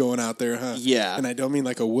chub going out there, huh? Yeah. And I don't mean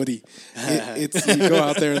like a Woody. It's you go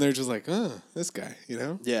out there and they're just like, this guy,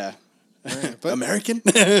 Yeah. Right, but American?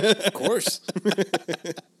 Of course.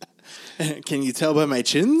 Can you tell by my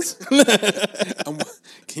chins?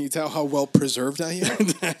 Can you tell how well preserved I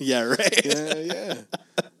am? Yeah, right. Yeah.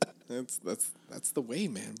 That's the way,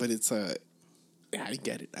 man. But it's I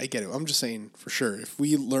get it. I'm just saying, for sure, if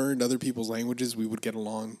we learned other people's languages, we would get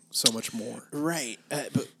along so much more. Right.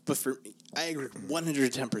 But for me, I agree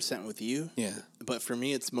 110% with you. Yeah. But for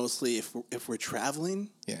me, it's mostly if we're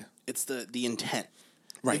traveling. Yeah. It's the intent.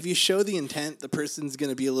 Right. If you show the intent, the person's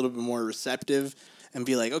going to be a little bit more receptive and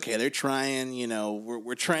be like, okay, they're trying.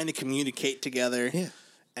 We're trying to communicate together. Yeah.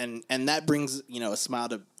 And that brings a smile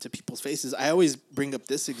to people's faces. I always bring up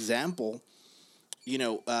this example.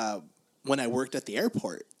 When I worked at the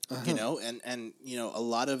airport, and a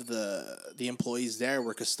lot of the employees there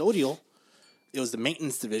were custodial. It was the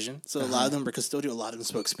maintenance division, so a lot of them were custodial. A lot of them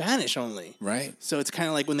spoke Spanish only. Right. So it's kind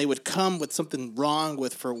of like when they would come with something wrong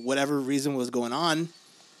for whatever reason was going on,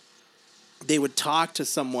 they would talk to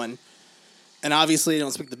someone, and obviously they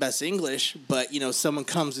don't speak the best English, but someone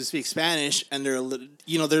comes to speak Spanish, and they're a little,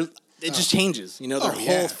 it just changes. Their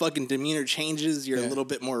whole fucking demeanor changes. You're a little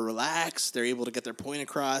bit more relaxed. They're able to get their point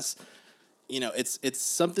across. It's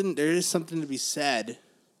something. There is something to be said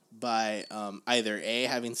by either A,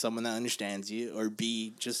 having someone that understands you, or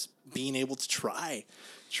B, just being able to try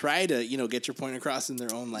to get your point across in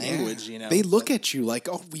their own language. They look at you like,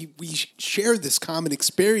 oh, we share this common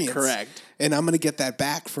experience. Correct. And I'm going to get that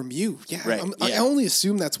back from you. Yeah, right. I only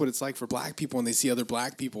assume that's what it's like for black people when they see other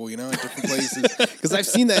black people, in different places. Because I've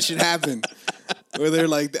seen that shit happen. Where they're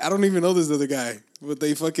like, I don't even know this other guy. But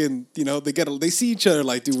they fucking, they see each other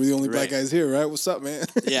like, dude, we're the only black guys here, right? What's up, man?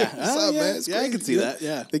 Yeah. What's up, man? It's I can see that.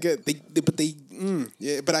 Yeah.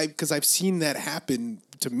 Because I've seen that happen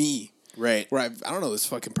to me. Right. Where I don't know this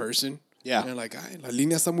fucking person. Yeah. And they're like, ay, la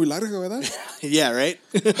línea está muy larga, ¿verdad? Yeah, right?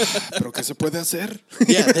 Pero ¿qué se puede hacer?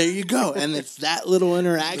 Yeah, there you go. And it's that little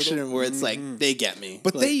interaction where it's like, they get me.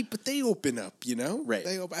 But like, they open up, Right.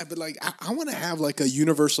 They open, but like, I want to have like a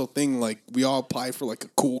universal thing, like we all apply for like a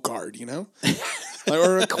cool card,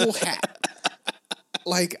 or a cool hat.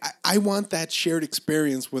 Like, I want that shared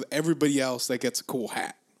experience with everybody else that gets a cool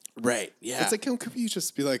hat. Right, yeah. It's like, can you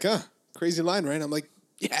just be like, crazy line, right? I'm like,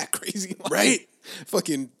 yeah, crazy line. Right.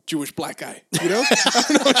 Fucking Jewish black guy, I don't know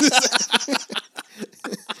what to say.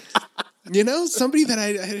 Somebody that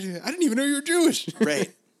I didn't even know you were Jewish.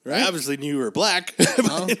 Right. Right? I obviously knew you were black.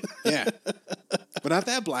 Yeah. But not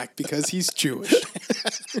that black because he's Jewish.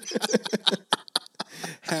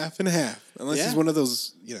 Half and half. Unless he's one of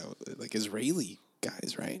those, like Israeli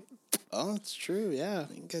guys, right? Oh, it's true, yeah. I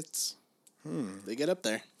think it's... They get up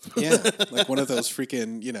there. Yeah. Like one of those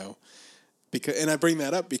freaking, because, and I bring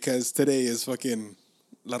that up because today is fucking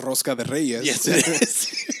La Rosca de Reyes. Yes, it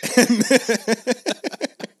is.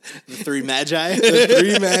 The three magi. The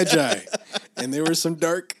three magi. And there were some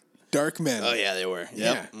dark dark men. Oh yeah, they were.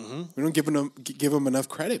 Yeah, we don't give them enough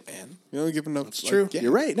credit, man. We don't give enough. It's true. Yeah.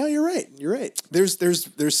 You're right. No, you're right. You're right.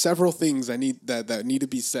 There's several things I need that need to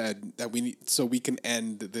be said that we need so we can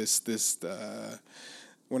end this.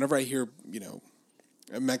 Whenever I hear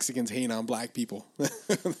Mexicans hating on black people,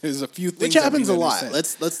 there's a few things Which happens that a we lot.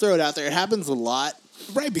 understand. Let's throw it out there. It happens a lot.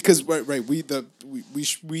 Right, because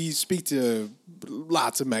we speak to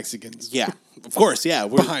lots of Mexicans. Yeah, of course. Yeah,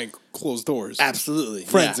 we're Behind closed doors. absolutely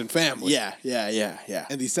Friends yeah. and family. Yeah.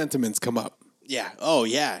 And these sentiments come up. Yeah. Oh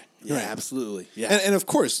yeah. Yeah. Right. Absolutely. Yeah. And of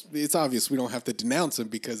course, it's obvious we don't have to denounce them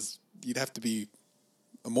because you'd have to be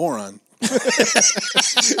a moron to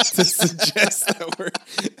suggest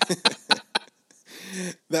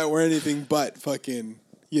that we're anything but fucking,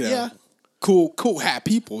 Yeah. cool hat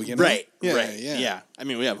people, you know? Right. Yeah, right. yeah. I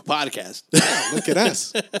mean, we have a podcast. Look at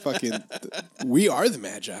us. Fucking, we are the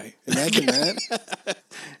Magi. Imagine that.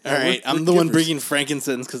 All right. I'm the one bringing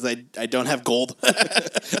frankincense because I don't have gold.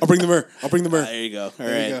 I'll bring the myrrh. There you go. All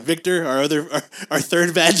There you right. go. Victor, our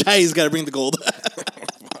third Magi, he's got to bring the gold.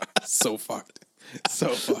 So fucked.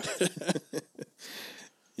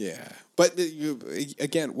 Yeah. But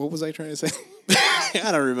again, what was I trying to say?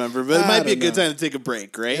 I don't remember, but it might be a good time to take a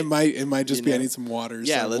break, right? It might just be I need some water.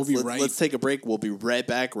 Yeah, so let's take a break. We'll be right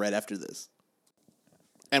back right after this.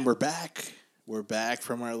 And we're back. We're back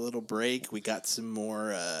from our little break. We got some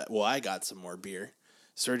more. I got some more beer.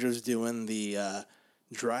 Sergio's doing the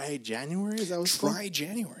dry January. Is that what's called? Dry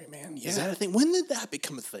January, man. Yeah. Is that a thing? When did that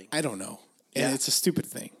become a thing? I don't know. And Yeah. it's a stupid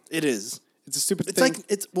thing. It is. It's a stupid It's thing. like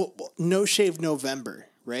it's no shave November,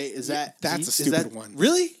 right? Is that that's a is stupid that- one.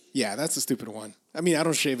 Really? Yeah, that's a stupid one. I mean, I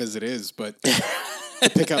don't shave as it is, but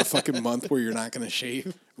pick out a fucking month where you're not going to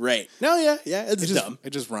shave. Right. No, yeah. It's dumb. It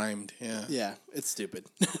just rhymed. Yeah. Yeah, it's stupid.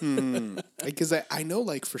 Because I know,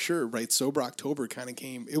 like, for sure, right, Sober October kind of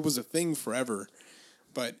came. It was a thing forever,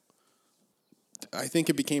 but I think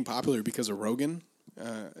it became popular because of Rogan.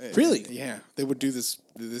 Really? Yeah. They would do this.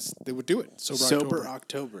 They would do it. Sober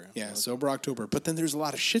October. Yeah, Sober October. But then there's a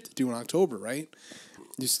lot of shit to do in October, right?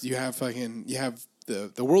 You have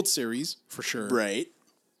the World Series for sure, Right.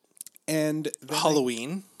 and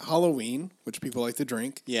then Halloween, which people like to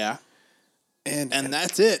drink, Yeah. and And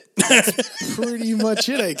that's it. pretty much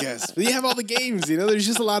it, I guess. But you have all the games, there's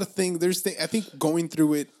just a lot of things. I think going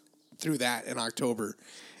through that in October,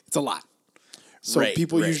 it's a lot. So Right,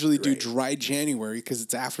 people right, usually do right. dry January because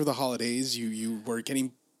it's after the holidays. You were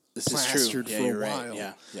getting This is plastered true. Yeah, for you're a while.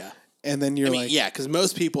 right. Yeah. And then you're I mean, like, yeah, because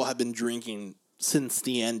most people have been drinking since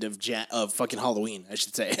the end of fucking Halloween, I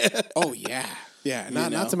should say. oh yeah, yeah. know?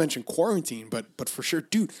 Not to mention quarantine, but for sure,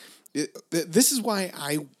 dude. This is why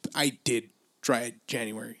I did dry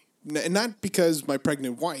January, and not because my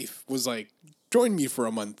pregnant wife was like, join me for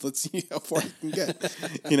a month. Let's see how far I can get.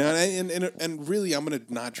 And really, I'm gonna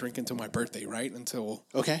not drink until my birthday, right? Until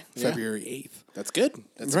Okay, yeah. February 8th. That's good.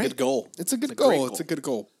 That's a Right? good goal. It's a good great goal. It's a good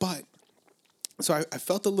goal. But so I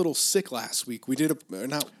felt a little sick last week. We did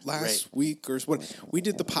week or what? We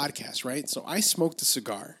did the podcast, right? So I smoked a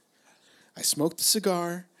cigar.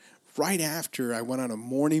 Right after I went on a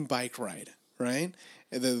morning bike ride, right?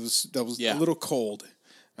 And that was Yeah. a little cold,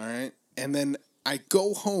 all right. And then I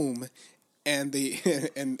go home, and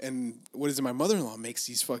and what is it? My mother-in-law makes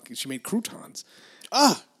these she made croutons.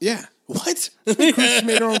 Yeah. What? She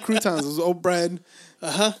made her own croutons. It was old bread.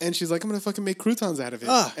 And she's like, I'm going to fucking make croutons out of it.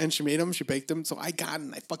 And she made them. She baked them. So I got it,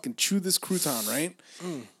 and I fucking chewed this crouton, right?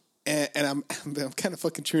 And I'm kind of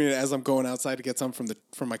fucking chewing it as I'm going outside to get some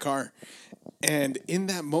from my car. And in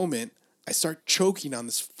that moment, I start choking on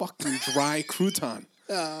this fucking dry crouton.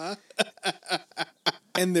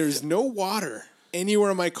 And there's no water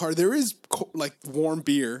anywhere in my car. There is like warm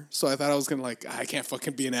beer, so I thought I was gonna I can't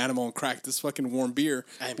fucking be an animal and crack this fucking warm beer,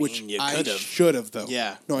 I mean, which you I could've. should have though.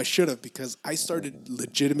 Yeah. No, I should have because I started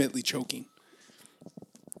legitimately choking.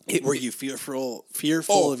 Were you fearful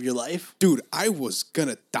Oh. of your life? Dude, I was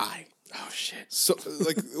gonna die. Oh shit! So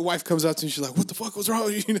like, the wife comes up to me, she's like, "What the fuck was wrong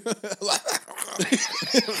with you?"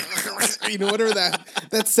 Whatever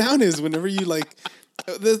that sound is. Whenever you like.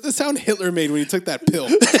 The sound Hitler made when he took that pill,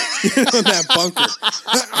 in that bunker,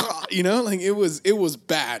 it was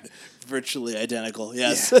bad, Virtually identical.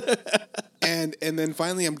 Yes. Yeah. and then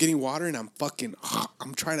finally I'm getting water and I'm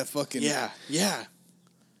trying to fucking Yeah.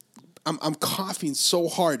 I'm coughing so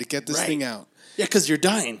hard to get this Right. thing out. Yeah, because you're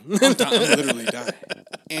dying. I'm literally dying,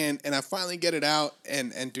 and I finally get it out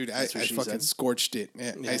and dude, I what she fucking said. scorched it.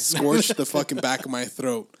 I scorched the fucking back of my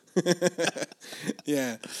throat.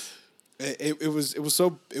 Yeah. It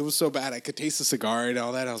was so bad. I could taste the cigar and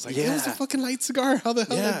all that. I was like, yeah, it was a fucking light cigar. How the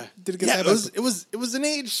hell did it get that? It was an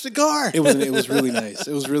aged cigar. It was really nice.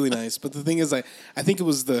 It was really nice. But the thing is, I think it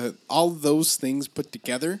was all those things put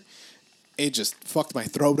together. It just fucked my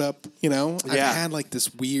throat up. You know, I had like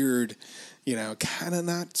this weird, you know, kind of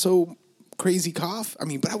not so crazy cough. I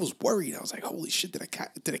mean, but I was worried. I was like, holy shit, did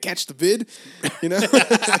I catch the vid? You know,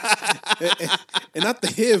 and not the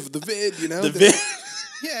HIV, the vid. You know, the vid.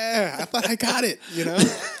 Yeah, I thought I got it, you know,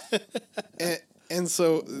 and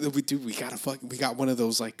so we got one of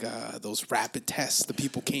those like those rapid tests. The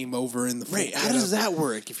people came over in the right. How does that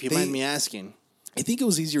work? If you mind me asking, I think it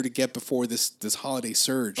was easier to get before this holiday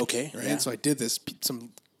surge. Okay, right. Yeah. So I did this.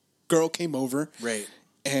 Some girl came over, right,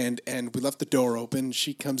 and we left the door open.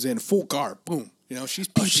 She comes in full garb, boom. You know, she's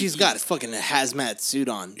PPE. She's got a fucking hazmat suit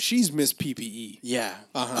on. She's Miss PPE. Yeah.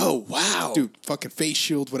 Uh-huh. Oh, wow. Dude, fucking face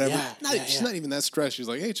shield, whatever. Yeah, she's not even that stressed. She's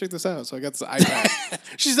like, hey, check this out. So I got this iPad.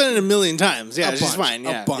 She's done it a million times. Yeah, she's fine.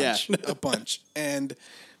 Yeah, a bunch. And,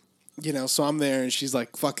 you know, so I'm there and she's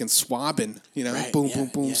like fucking swabbing, you know, boom, boom,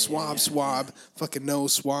 boom, swab, fucking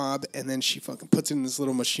nose swab. And then she fucking puts it in this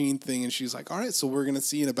little machine thing and she's like, all right, so we're going to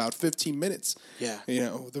see in about 15 minutes, you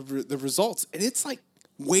know, the results. And it's like,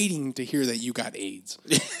 waiting to hear that you got AIDS.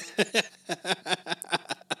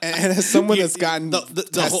 and as someone that's gotten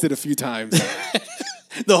tested a few times.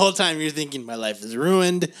 The whole time you're thinking, my life is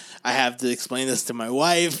ruined. I have to explain this to my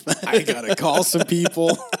wife. I got to call some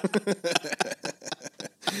people.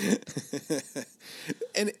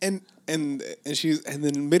 and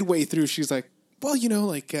then midway through, she's like, well, you know,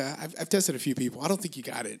 like, I've tested a few people. I don't think you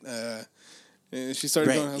got it. And she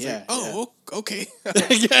started going, I was like, oh, okay.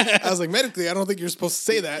 I was like, medically, I don't think you're supposed to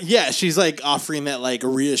say that. Yeah, she's like offering that like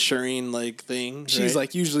reassuring like thing. She's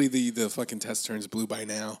like, usually the fucking test turns blue by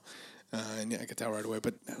now. And I could tell right away,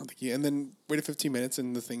 but I don't think and then waited 15 minutes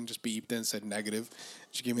and the thing just beeped and said negative.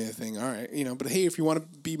 She gave me the thing, all right, you know, but hey, if you want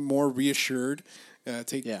to be more reassured,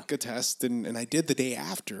 take a test. And I did the day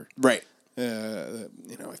after. Right.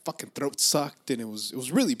 You know, my fucking throat sucked and it was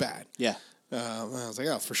really bad. Yeah. I was like,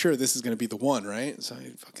 oh, for sure, this is going to be the one, right? So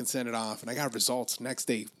I fucking sent it off, and I got results next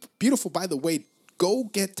day. Beautiful, by the way, go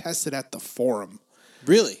get tested at the Forum.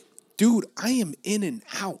 Really? Dude, I am in and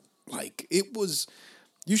out. Like, it was,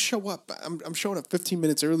 you show up, I'm showing up 15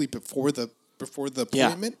 minutes early before the appointment.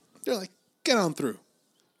 Yeah. They're like, get on through.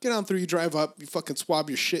 Get on through, you drive up, you fucking swab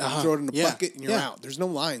your shit, you throw it in a bucket, and you're out. There's no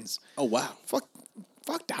lines. Oh, wow.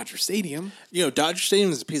 Fuck Dodger Stadium. You know, Dodger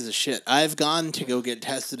Stadium is a piece of shit. I've gone to go get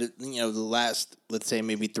tested, you know, the last, let's say,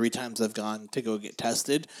 maybe 3 times I've gone to go get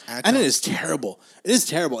tested. And it is terrible. It is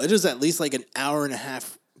terrible. It is at least like an hour and a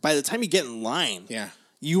half. By the time you get in line,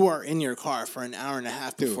 you are in your car for an hour and a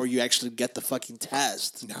half before you actually get the fucking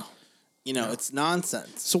test. No. You know, it's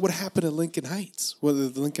nonsense. So what happened at Lincoln Heights? Well,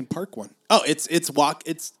 the Lincoln Park one. Oh, it's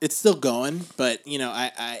still going, but you know,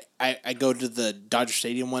 I go to the Dodger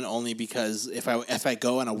Stadium one only because if I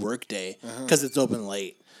go on a work day because it's open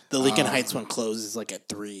late. The Lincoln Heights one closes like at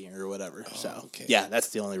 3 or whatever. Oh, so yeah, that's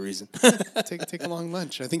the only reason. take a long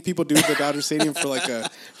lunch. I think people do the Dodger Stadium for like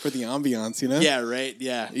for the ambiance, you know? Yeah, right.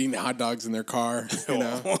 Yeah, eating hot dogs in their car, you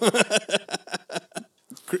know.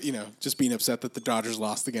 You know, just being upset that the Dodgers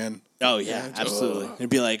lost again. Oh, yeah, absolutely. It'd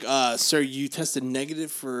be like, sir, you tested negative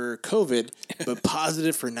for COVID, but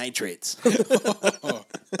positive for nitrates.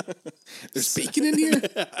 They're speaking in here?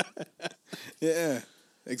 Yeah,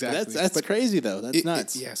 exactly. That's crazy, though. That's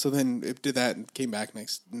nuts. Yeah, so then it did that and came back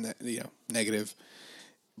negative.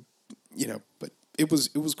 You know, but it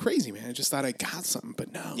was crazy, man. I just thought I got something,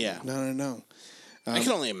 but no. Yeah. No. I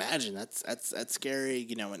can only imagine. That's scary,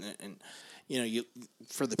 you know, and you know, you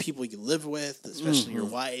for the people you live with, especially your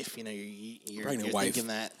wife. You know, you're thinking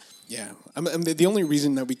that. Yeah, the only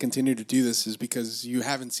reason that we continue to do this is because you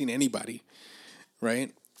haven't seen anybody,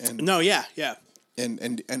 right? And yeah.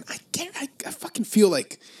 And I fucking feel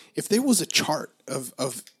like if there was a chart of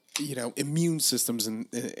you know, immune systems and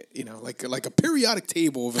you know, like a periodic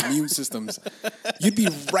table of immune systems, you'd be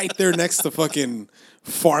right there next to fucking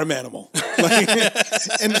farm animal, like,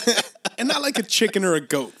 and not like a chicken or a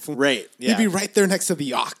goat, right? Yeah. You'd be right there next to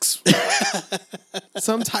the ox,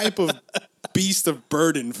 some type of beast of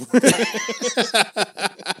burden.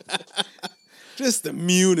 Just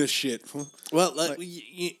immune as shit. Well,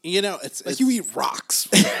 you know, it's you eat rocks.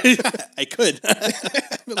 I could.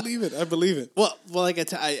 I believe it. Well, like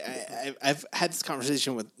I've had this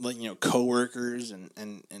conversation with, like, you know, coworkers and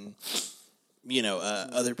you know,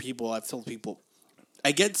 other people. I've told people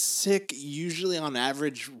I get sick usually on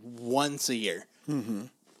average once a year. Mm-hmm.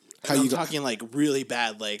 I'm talking like really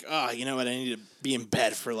bad, like, oh, you know what, I need to be in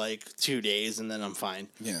bed for like 2 days and then I'm fine.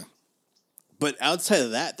 Yeah. But outside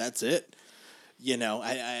of that, that's it. You know,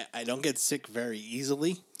 I don't get sick very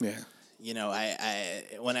easily. Yeah. You know, I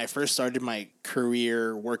when I first started my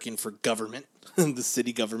career working for government, the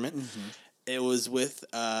city government, it was with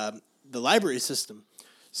the library system.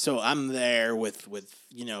 So I'm there with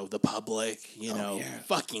you know, the public, you know,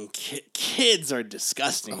 fucking kids are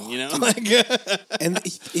disgusting, you know? Like, and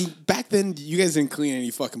back then, you guys didn't clean any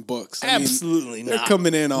fucking books. Absolutely not. They're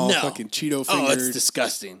coming in all fucking Cheeto fingers. Oh, it's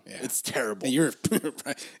disgusting. Yeah. It's terrible. And you're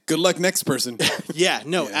good luck next person. Yeah,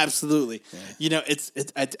 no, absolutely. Yeah. You know,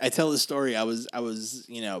 I tell the story. I was,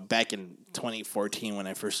 you know, back in 2014 when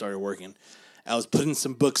I first started working, I was putting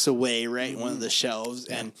some books away, right, in one of the shelves,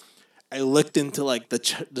 and I looked into like the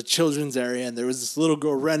children's area, and there was this little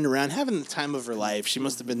girl running around having the time of her life. She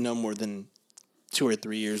must have been no more than 2 or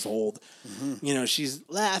 3 years old. You know, she's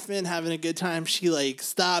laughing, having a good time. She like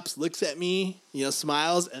stops, looks at me, you know,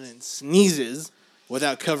 smiles, and then sneezes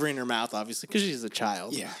without covering her mouth, obviously, because she's a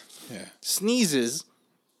child. Yeah. Sneezes,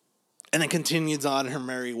 and then continues on her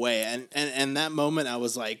merry way. And that moment, I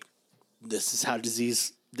was like, this is how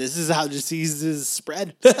diseases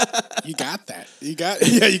spread. You got that. You got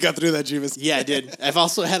through that, Jeeves. Yeah, I did. I've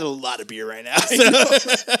also had a lot of beer right now. So.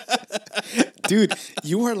 Dude,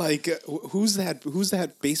 you are like, who's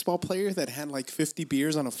that baseball player that had like 50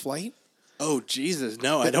 beers on a flight? Oh, Jesus.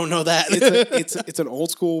 No, I don't know that. It's an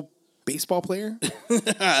old school baseball player.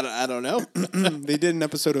 I don't know. They did an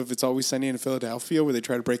episode of It's Always Sunny in Philadelphia where they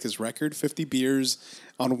try to break his record, 50 beers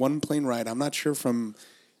on one plane ride. I'm not sure from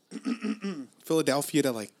Philadelphia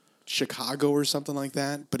to like Chicago or something like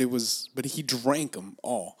that, but he drank them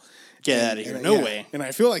all. Get out of here! No way. And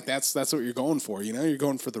I feel like that's what you're going for. You know, you're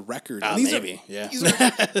going for the record. Maybe.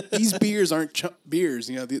 These beers aren't beers.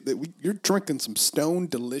 You know, you're drinking some Stone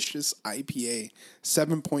Delicious IPA,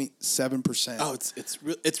 7.7%. Oh,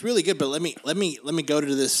 it's really good. But let me go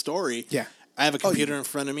to this story. Yeah. I have a computer in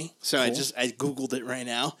front of me, so cool. I googled it right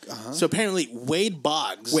now. So apparently, Wade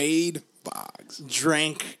Boggs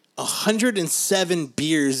drank 107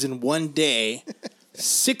 beers in one day.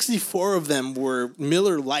 64 of them were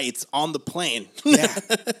Miller Lights on the plane.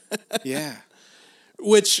 Yeah.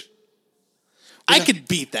 Which I could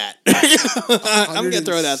beat that. I'm going to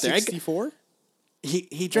throw it out there. 64?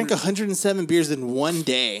 He drank 107 beers in one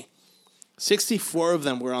day. 64 of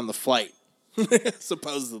them were on the flight,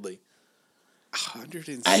 supposedly.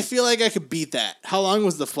 106. I feel like I could beat that. How long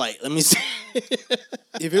was the flight? Let me see.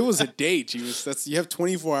 If it was a date, you have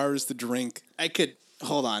 24 hours to drink. I could.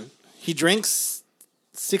 Hold on. He drinks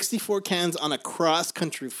 64 cans on a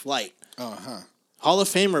cross-country flight. Hall of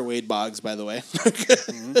Famer Wade Boggs, by the way.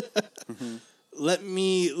 Let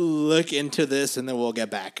me look into this, and then we'll get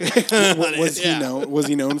back. Was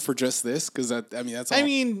he known for just this? Because that's all. I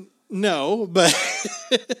mean, no, but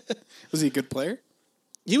was he a good player?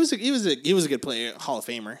 He was a good player, Hall of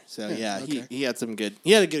Famer. So he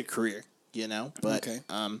had a good career. You know, but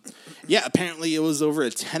apparently it was over a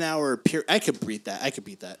 10-hour period. I could beat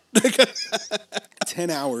that. 10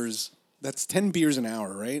 hours. That's 10 beers an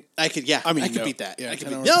hour, right? I could beat that.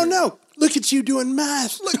 Yeah, no. Look at you doing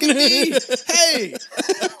math. Look at me. Hey. What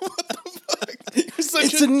the fuck?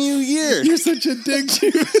 It's a new year. You're such a dick,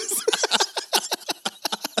 Jeeves.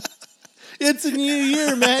 It's a new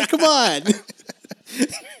year, man. Come on.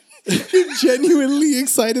 You're genuinely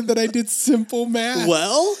excited that I did simple math.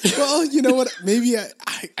 Well, you know what? Maybe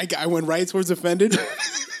I went right towards offended.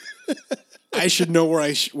 I should know where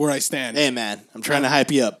I stand. Hey, man, I'm trying to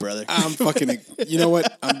hype you up, brother. I'm fucking. You know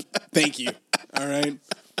what? Thank you. All right.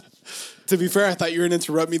 To be fair, I thought you were going to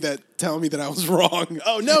interrupt me telling me that I was wrong.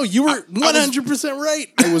 Oh no, you were 100% right.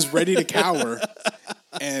 I was ready to cower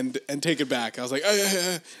and take it back. I was like,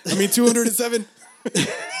 207.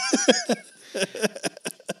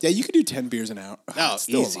 Yeah, you could do 10 beers an hour. Oh, it's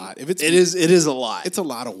still easy. a lot. It is a lot. It's a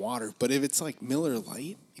lot of water, but if it's like Miller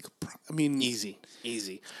Lite, you could easy.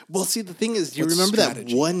 Well, see, the thing is, do you remember that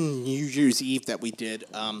one New Year's Eve that we did,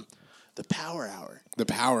 the Power Hour? The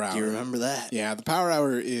Power Hour. Do you remember that? Yeah, the Power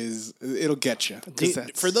Hour it'll get you.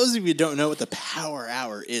 For those of you who don't know what the Power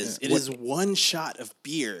Hour is, it is one shot of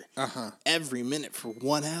beer every minute for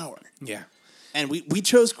 1 hour. Yeah. And we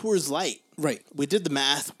chose Coors Light. Right. We did the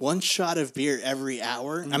math. One shot of beer every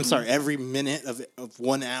hour. I'm sorry, every minute of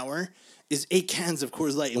 1 hour is 8 cans of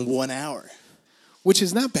Coors Light in 1 hour. Which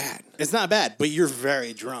is not bad. It's not bad, but you're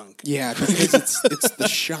very drunk. Yeah, because it's the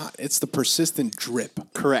shot. It's the persistent drip.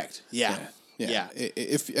 Correct. Yeah.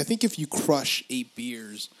 I think if you crush 8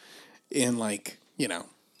 beers in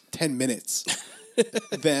 10 minutes,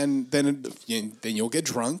 then you'll get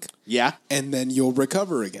drunk. Yeah. And then you'll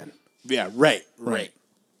recover again. Yeah, right.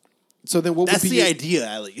 So then what That's would be the idea,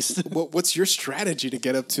 at least. what's your strategy to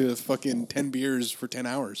get up to fucking 10 beers for 10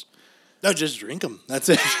 hours? No, just drink them. That's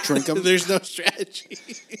it. Drink 'em? There's no strategy.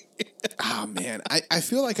 Ah, man. I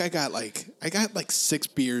feel like I got like 6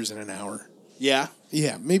 beers in an hour. Yeah.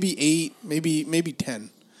 Yeah, maybe 8, maybe 10.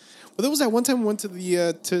 Well, there was that one time we went to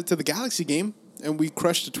the to the Galaxy game and we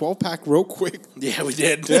crushed a 12-pack real quick. Yeah, we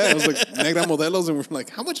did. Yeah, it was like Negra Modelos, and we're like,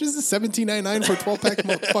 how much is this? $17.99 for a 12-pack,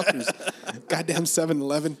 motherfuckers. Goddamn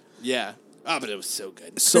 7-Eleven. Yeah. Oh, but it was so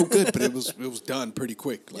good. So good, but it was done pretty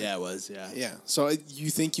quick. Like, Yeah, it was. Yeah. yeah. So you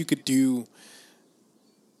think you could do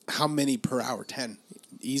how many per hour? 10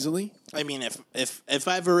 easily? I mean, if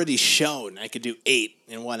I've already shown I could do 8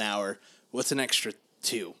 in 1 hour, what's an extra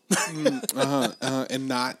 2? And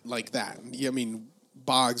not like that. Yeah, I mean,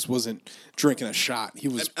 Boggs wasn't drinking a shot; he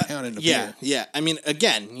was pounding a beer. Yeah. I mean,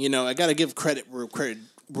 again, I got to give credit where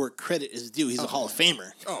credit is due. He's a Hall of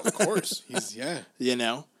Famer. Oh, of course. He's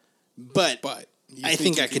But you I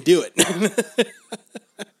think you I could do it.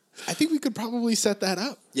 I think we could probably set that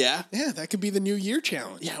up. Yeah. Yeah, that could be the New Year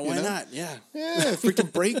challenge. Yeah. Why not? Yeah. Yeah, if we can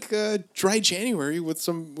break dry January with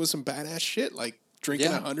some badass shit like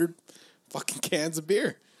drinking 100 fucking cans of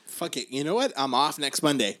beer. Fuck it. You know what? I'm off next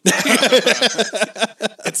Monday.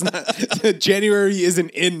 It's not January isn't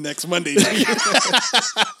in next Monday.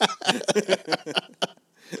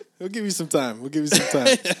 We'll give you some time.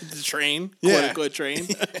 The train. Yeah. Quote unquote train.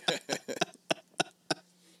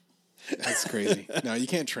 That's crazy. No, you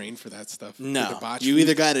can't train for that stuff. No. You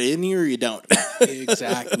either got it in you or you don't.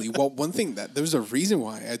 Exactly. Well, one thing there's a reason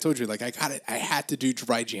why I told you, like, I had to do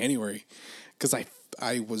dry January because I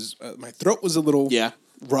was my throat was a little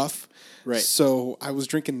rough. Right. So I was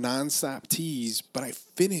drinking nonstop teas, but I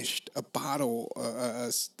finished a bottle,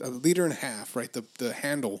 a liter and a half, right? The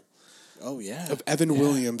handle. Oh yeah. Of Evan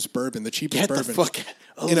Williams bourbon, the cheapest bourbon. The fuck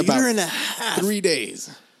out. In liter about and a half. 3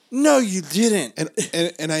 days. No, you didn't.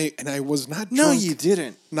 And I was not drunk. No, you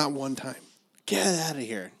didn't. Not one time. Get out of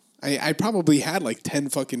here. I probably had like 10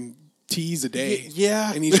 fucking teas a day.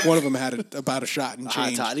 Yeah. And each one of them had about a shot and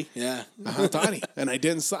change. Hot toddy? Yeah. A hot toddy. And I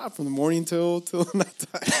didn't stop from the morning till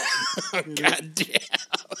nighttime. God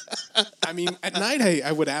damn. I mean, at night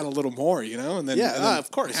I would add a little more, and then and then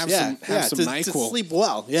of course. have some NyQuil. To sleep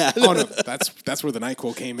well. Yeah. Oh no, that's where the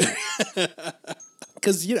NyQuil came in.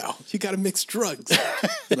 Because you got to mix drugs.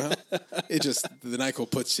 It just the NyQuil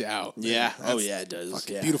puts you out. Yeah. Oh yeah, it does.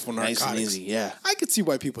 Yeah. Beautiful narcotics. Nice and easy. Yeah. I could see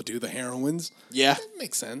why people do the heroines. Yeah. It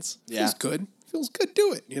makes sense. Yeah. Feels good.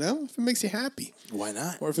 Do it. If it makes you happy. Why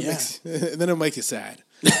not? Or if it makes, then it'll make you sad.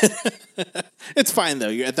 It's fine though.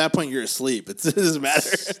 At that point, you're asleep. It doesn't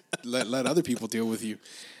matter. let other people deal with you.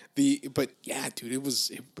 But yeah, dude,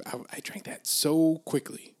 I drank that so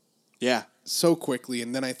quickly. Yeah. So quickly,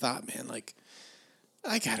 and then I thought, man, like,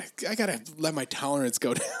 I gotta let my tolerance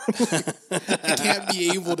go down. I can't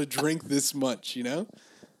be able to drink this much, Well,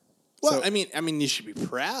 So- I mean, you should be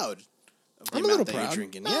proud of the I'm a amount little that proud. you're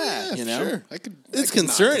drinking. Oh, Yeah, sure. It's I could not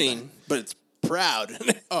concerning, but it's proud.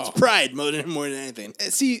 Oh. It's pride more than anything.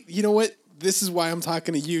 See, you know what? This is why I'm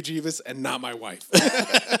talking to you, Jeeves, and not my wife.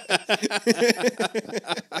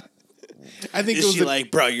 I think Is it was she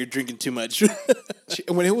like, bro, you're drinking too much?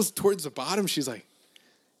 when it was towards the bottom, she's like,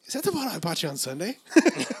 "Is that the bottle I bought you on Sunday?"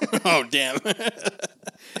 Oh, damn.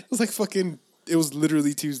 It was like fucking. It was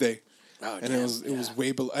literally Tuesday, Oh, and it was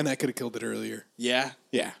way below. And I could have killed it earlier. Yeah.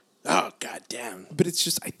 Yeah, Oh, god damn. but it's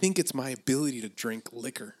just I think it's my ability to drink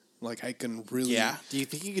liquor. Like I can really. Yeah. Do you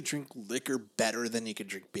think you could drink liquor better than you could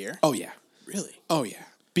drink beer? Oh yeah. Really? Oh yeah.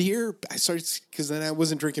 Beer. I started because then I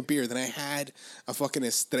wasn't drinking beer. Then I had a fucking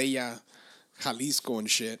Estrella, Jalisco and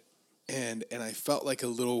shit, and I felt like a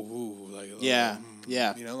little Yeah.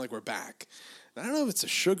 Yeah. like we're back. And I don't know if it's the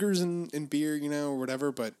sugars in beer, or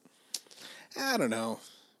whatever, but I don't know.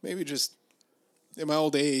 Maybe just in my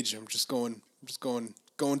old age, I'm just going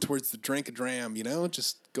towards the drink a dram,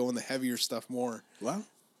 just going the heavier stuff more. Well,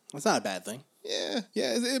 that's not a bad thing.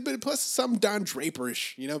 Yeah, but plus some Don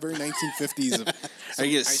Draperish, very 1950s. Are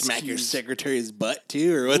you gonna smack your secretary's butt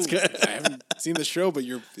too, or what's good? I haven't seen the show, but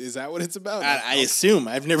is that what it's about? I assume.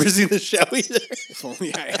 I've never seen the show either. If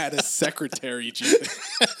only I had a secretary.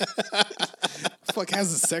 Fuck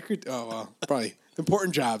has a secretary? Oh well, probably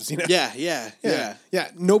important jobs. Yeah.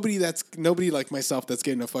 Nobody like myself that's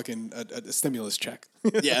getting a fucking a stimulus check.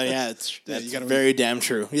 That's you gotta very damn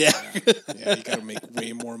true. Yeah. Yeah, you gotta make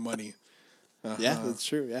way more money. Yeah, that's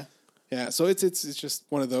true. Yeah. Yeah, so it's just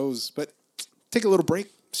one of those. But take a little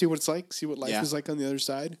break, see what it's like, see what life is like on the other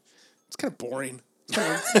side. It's kind of boring. It's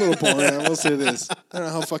a little boring. I will say this. I don't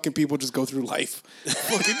know how fucking people just go through life.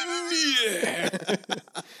 Fucking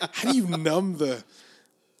How do you numb the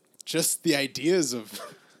ideas of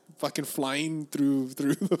fucking flying through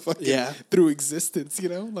the fucking through existence, you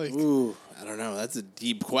know? Like, ooh, I don't know. That's a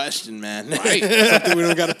deep question, man. Right. Something we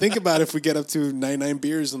don't got to think about if we get up to 99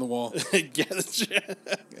 beers on the wall. Maybe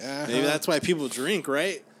that's why people drink,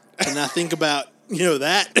 right? And not think about,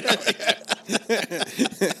 that.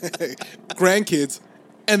 Grandkids.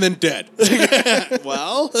 And then dead.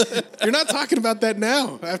 Well, you're not talking about that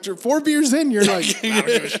now. After 4 beers in, you're like, I don't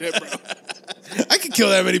give a shit, bro. I could kill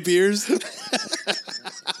that many beers.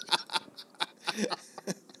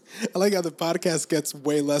 I like how the podcast gets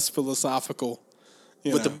way less philosophical.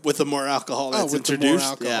 With the more alcohol that's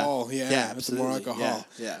introduced. The more alcohol, yeah. With the more alcohol.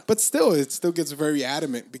 Yeah. But still, it still gets very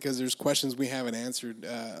adamant because there's questions we haven't answered.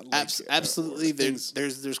 Absolutely.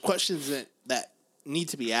 There's questions that need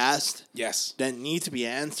to be asked. Yes. That need to be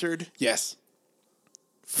answered. Yes.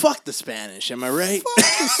 Fuck the Spanish, am I right? Fuck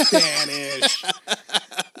the Spanish.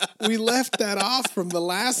 We left that off from the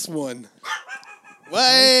last one.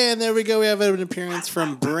 And there we go. We have an appearance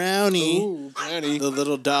from Brownie. Ooh, Brownie. The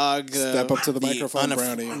little dog. Step up to the microphone,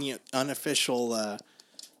 Brownie. Unofficial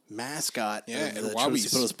mascot of the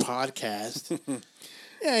Wowbies. Trocepo's podcast.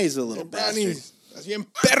 Yeah, he's a little bastard. That's bien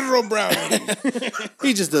perro, Brownie.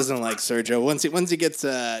 He just doesn't like Sergio. Once he gets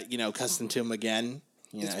accustomed to him again,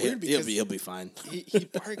 he'll be fine. He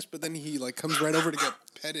barks, but then he comes right over to get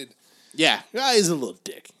petted. Yeah, he's a little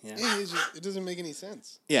dick. Yeah, it doesn't make any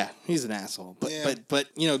sense. Yeah, he's an asshole. But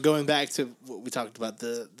going back to what we talked about,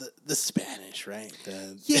 the Spanish, right?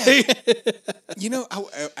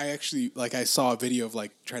 I actually I saw a video of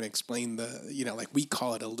trying to explain we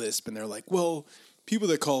call it a lisp, and they're like, well, people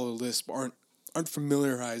that call it a lisp aren't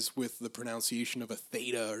familiarized with the pronunciation of a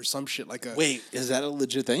theta or some shit like a. Wait, is that a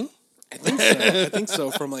legit thing? I think so. I think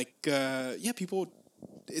so. From people,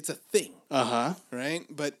 it's a thing. Right,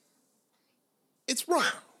 but. It's wrong,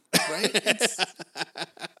 right?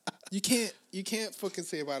 You can't fucking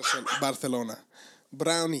say about Barcelona.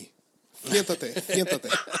 Brownie, siéntate.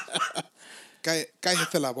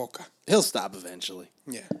 Cállate la boca. He'll stop eventually.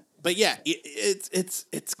 Yeah. But yeah,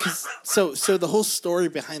 it's cause so the whole story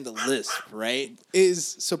behind the lisp, right,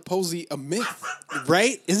 is supposedly a myth,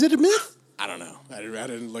 right? Is it a myth? I don't know. I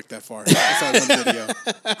didn't look that far. I saw one video.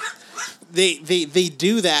 They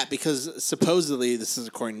do that because supposedly, this is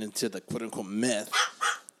according to the quote unquote myth,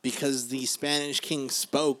 because the Spanish king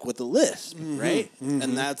spoke with a lisp, right? Mm-hmm.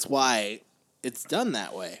 And that's why it's done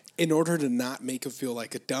that way. In order to not make him feel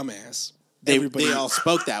like a dumbass. They all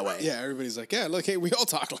spoke that way. Yeah, everybody's like, yeah, look, hey, we all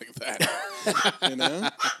talk like that.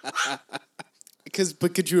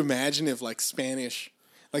 But could you imagine if Spanish...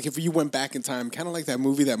 if you went back in time, kind of like that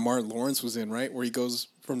movie that Martin Lawrence was in, right? Where he goes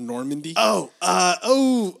from Normandy. Oh.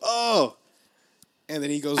 And then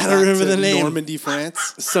he goes I don't remember the name. Normandy,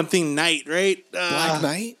 France. Something Knight, right? Black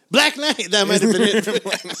Knight? Black Knight. That might have been it.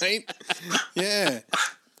 Black Knight? Yeah.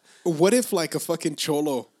 What if a fucking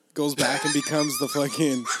cholo goes back and becomes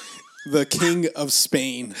the king of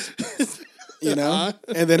Spain?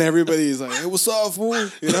 And then everybody's like, hey, what's up, fool?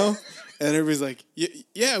 And everybody's like,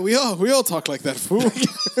 yeah, we all talk like that, fool.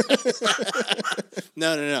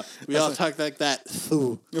 No. We all talk like that,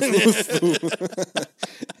 fool.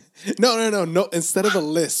 No. Instead of a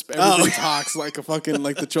lisp, everybody talks like a fucking,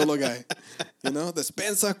 the cholo guy.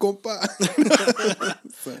 Despensa, compa.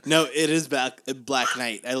 No, it is Black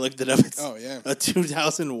Knight. I looked it up. It's a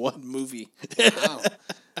 2001 movie. Wow.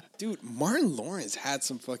 Dude, Martin Lawrence had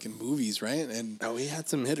some fucking movies, right? And he had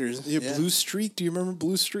some hitters. Yeah. Blue Streak. Do you remember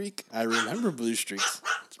Blue Streak? I remember Blue Streaks.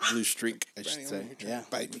 Blue Streak, I should say. Yeah.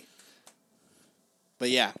 Bite me.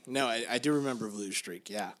 But yeah, no, I do remember Blue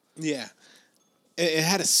Streak. Yeah. Yeah. It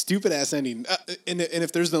had a stupid ass ending. And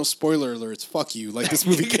if there's no spoiler alerts, fuck you. This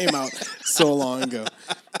movie came out so long ago.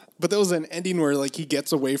 But there was an ending where he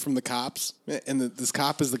gets away from the cops, and this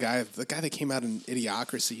cop is the guy that came out in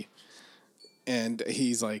Idiocracy. And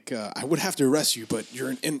he's like, I would have to arrest you, but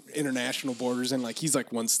you're in international borders. And he's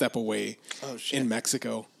one step away in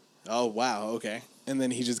Mexico. Oh, wow. Okay. And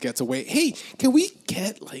then he just gets away. Hey, can we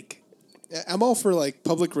get I'm all for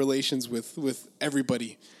public relations with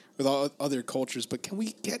everybody, with all other cultures. But can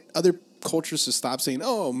we get other cultures to stop saying,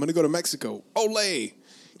 oh, I'm going to go to Mexico. Olé.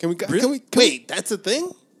 Can we? Really? Wait, that's a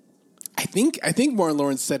thing? I think Martin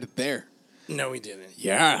Lawrence said it there. No, he didn't.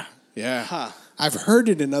 Yeah. Huh. I've heard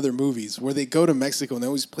it in other movies where they go to Mexico and they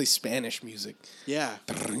always play Spanish music. Yeah.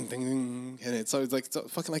 And it's always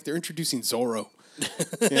fucking they're introducing Zorro.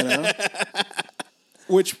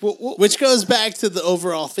 Which goes back to the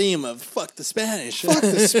overall theme of fuck the Spanish. Fuck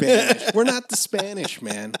the Spanish. We're not the Spanish,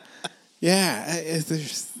 man. Yeah.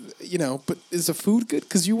 But is the food good?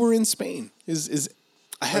 Because you were in Spain.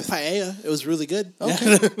 I had paella. It was really good.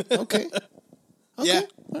 Okay. Okay. Yeah.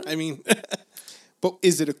 I mean... But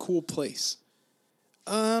is it a cool place?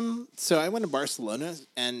 So I went to Barcelona,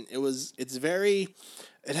 and it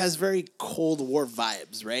has very Cold War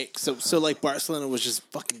vibes, right? So like Barcelona was just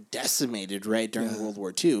fucking decimated, right, during World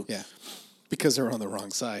War II. Yeah. Because they're on the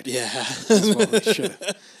wrong side. Yeah. As well they should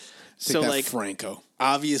have. So like Franco.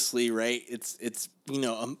 Obviously, right, it's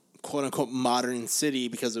a quote unquote modern city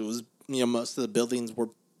because it was, most of the buildings were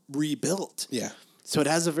rebuilt. Yeah. So it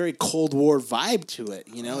has a very Cold War vibe to it,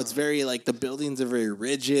 It's very like the buildings are very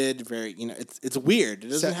rigid, very it's weird. It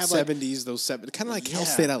doesn't have 70s, those kind of like Cal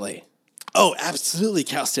State LA. Oh, absolutely,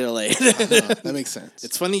 Cal State LA. That makes sense.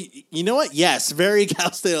 It's funny, you know what? Yes, very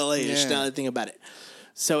Cal State LA-ish. Now that I think about it,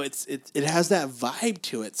 so it has that vibe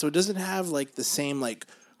to it. So it doesn't have like the same like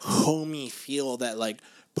homey feel that like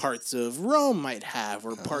parts of Rome might have,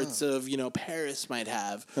 or parts of Paris might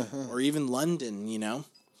have, or even London,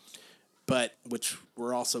 But which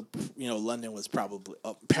were also, London was probably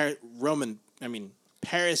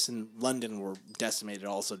Paris and London were decimated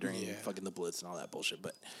also during fucking the Blitz and all that bullshit.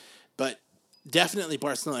 But definitely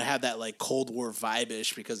Barcelona had that like Cold War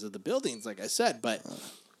vibe-ish because of the buildings, like I said. But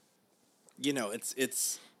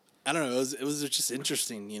it's I don't know. It was just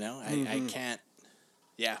interesting. I can't.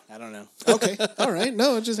 Yeah, I don't know. Okay, all right.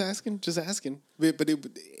 No, just asking. But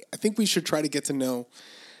I think we should try to get to know.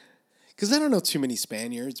 Because I don't know too many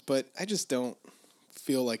Spaniards, but I just don't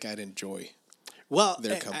feel like I'd enjoy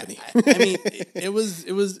their company. I mean, it was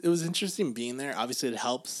interesting being there. Obviously, it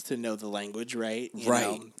helps to know the language, right?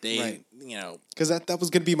 Right. Because that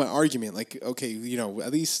was going to be my argument. Like, okay,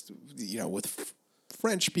 at least with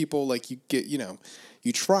French people, like you get,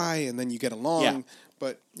 you try and then you get along. Yeah.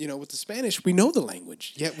 But, with the Spanish, we know the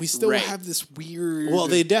language, yet we still have this weird... Well,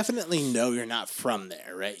 they definitely know you're not from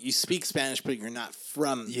there, right? You speak Spanish, but you're not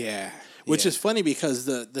from there. Yeah. Which is funny because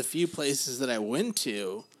the few places that I went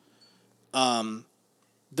to,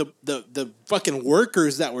 the fucking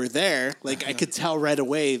workers that were there, like, I could tell right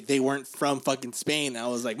away they weren't from fucking Spain. I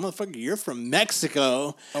was like, motherfucker, you're from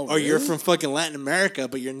Mexico, or you're from fucking Latin America,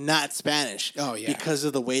 but you're not Spanish. Oh, yeah. Because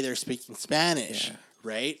of the way they're speaking Spanish,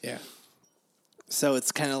 right? Yeah. So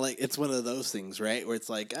it's kind of like, it's one of those things, right? Where it's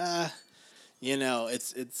like,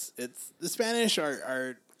 it's the Spanish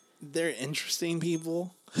are they're interesting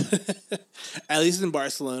people. At least in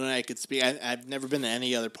Barcelona, I could speak. I've never been to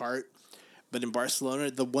any other part, but in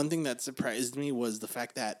Barcelona, the one thing that surprised me was the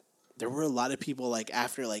fact that there were a lot of people like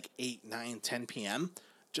after like 8, 9, 10 p.m.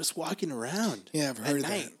 just walking around. Yeah, I've heard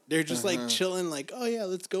that. They're just like chilling, like, oh yeah,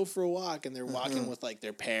 let's go for a walk, and they're walking with like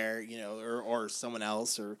their pair, or someone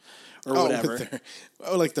else, or whatever.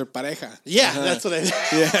 Like their pareja. Yeah, that's what I.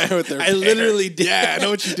 Yeah, with their. I literally did. Yeah, I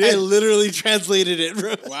know what you did. I literally translated it.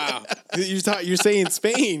 Bro. Wow, you're saying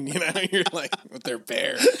Spain, You're like with their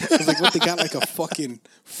pear. I was like, what? They got like a fucking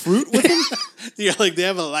fruit with them? You're like, they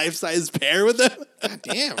have a life-size pear with them. God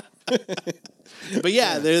damn. But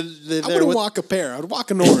yeah, they're I wouldn't walk a pear. I would walk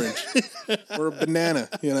an orange or a banana.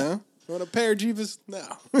 You want a pear, Jeebus? No.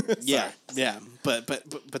 yeah. But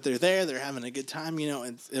they're there. They're having a good time.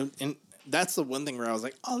 And that's the one thing where I was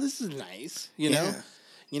like, oh, this is nice.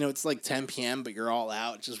 It's like 10 p.m., but you're all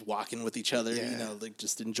out just walking with each other. Like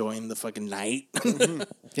just enjoying the fucking night. Mm-hmm.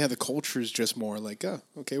 Yeah, the culture is just more like, oh,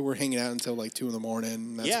 okay, we're hanging out until like 2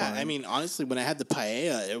 a.m. That's fine. I mean, honestly, when I had the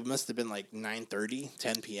paella, it must have been like 9:30,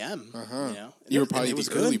 10 p.m. You were probably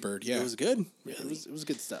the early bird. Yeah, it was good. Really? It was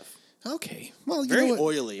good stuff. Okay, well, very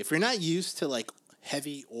oily. If you're not used to like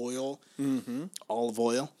heavy oil, olive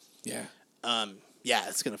oil, yeah,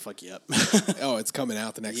 it's gonna fuck you up. Oh, it's coming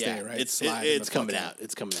out the next day, right? It's coming out.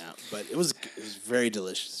 It's coming out. But it was very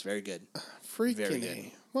delicious, very good. Freaking very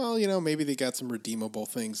good. Well, maybe they got some redeemable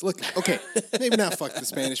things. Look, okay, maybe not fuck the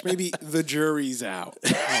Spanish. Maybe the jury's out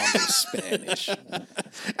on the Spanish.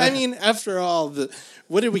 I mean, after all,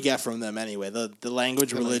 what did we get from them anyway? The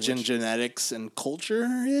language, religion, genetics, and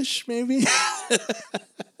culture-ish, maybe?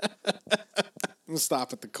 We'll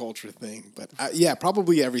stop at the culture thing. But,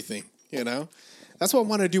 probably everything, That's why I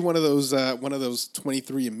want to do one of those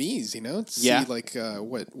 23andMe's, to see like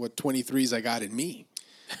what 23s I got in me.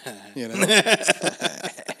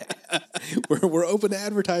 We're open to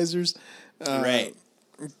advertisers, right?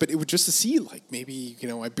 But it was just to see like maybe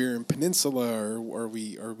Iberian Peninsula or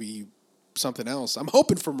we something else. I'm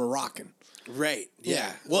hoping for Moroccan. Right. Yeah.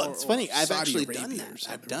 Well, it's funny. I've Saudi actually Arabia done that.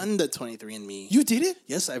 I've done the 23andMe. You did it?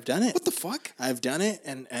 Yes, I've done it. What the fuck? I've done it,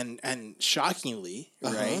 and shockingly,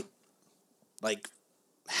 right? Like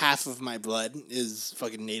half of my blood is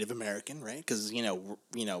fucking Native American, right? Because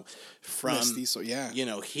from Mestizo,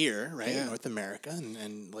 here, right, North America,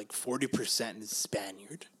 and like 40% is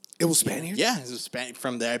Spaniard. It was Spaniard. Yeah, it was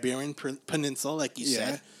from the Iberian Peninsula, like you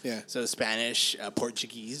said. Yeah. So Spanish,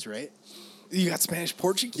 Portuguese, right? You got Spanish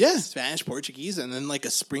Portuguese? Yeah, Spanish Portuguese, and then like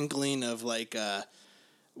a sprinkling of like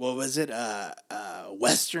what was it?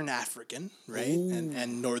 Western African, right?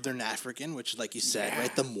 And Northern African, which, like you said,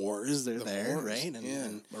 right? The Moors, they're there, Moors, right?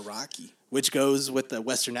 And Meraki. Which goes with the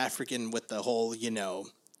Western African with the whole,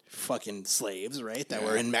 fucking slaves, right? That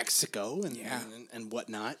were in Mexico and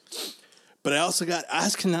whatnot. But I also got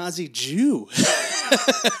Ashkenazi Jew.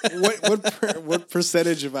 What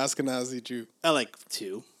percentage of Ashkenazi Jew? I like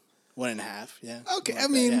 2, 1.5. Yeah. Okay, Like I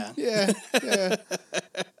mean, that, yeah.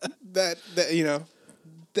 that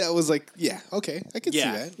that was like, okay, I can see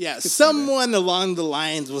that. Yeah, someone along the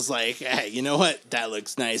lines was like, hey, you know what? That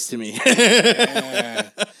looks nice to me.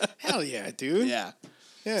 Hell yeah, dude. Yeah.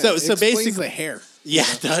 Yeah, So it explains basically the hair. Yeah,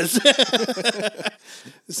 it does.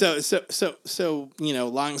 So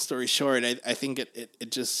long story short, I think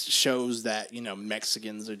it just shows that,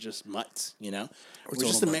 Mexicans are just mutts, We're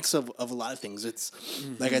just a mix of a lot of things. It's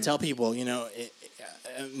like I tell people,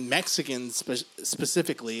 Mexicans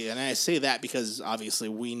specifically, and I say that because obviously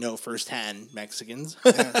we know firsthand Mexicans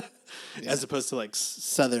as opposed to like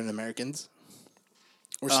Southern Americans.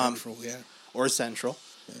 Or Central, Or Central.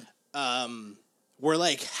 Yeah. We're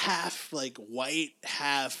like half like white,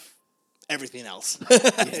 half everything else.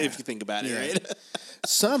 If you think about it, right?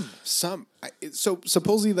 So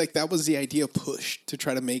supposedly like that was the idea pushed to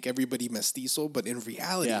try to make everybody mestizo, but in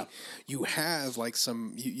reality, you have like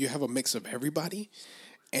you have a mix of everybody,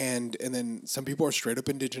 and then some people are straight up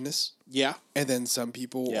indigenous, and then some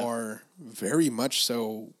people are very much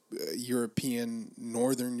so European,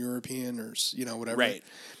 Northern European, or whatever, right?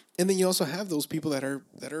 And then you also have those people that are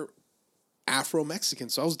Afro-Mexican.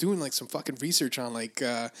 So I was doing like some fucking research on like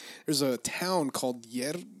there's a town called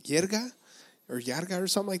Yerga or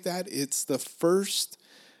something like that. It's the first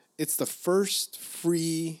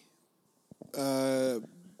free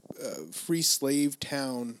slave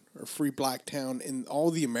town or free black town in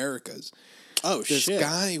all the Americas. Oh, this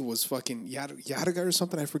guy was fucking Yarga or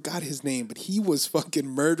something. I forgot his name, but he was fucking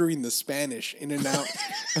murdering the Spanish in and out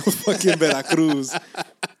of fucking Veracruz.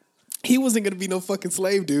 He wasn't going to be no fucking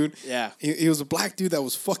slave, dude. Yeah. He was a black dude that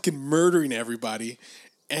was fucking murdering everybody.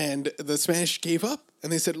 And the Spanish gave up.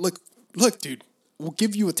 And they said, look, dude, we'll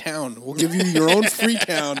give you a town. We'll give you your own free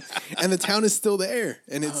town. And the town is still there.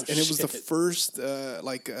 And it was the first,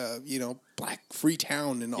 black free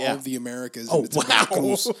town in all of the Americas. Oh,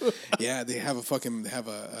 wow. Yeah, they have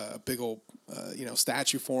a big old,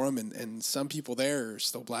 statue for him. And some people there are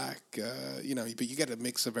still black, but you get a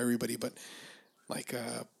mix of everybody. But like,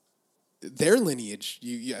 their lineage,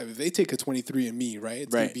 they take a 23andMe, right?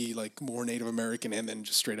 It's going to be like more Native American and then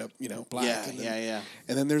just straight up, black. Yeah.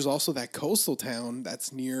 And then there's also that coastal town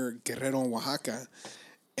that's near Guerrero, Oaxaca.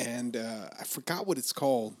 And I forgot what it's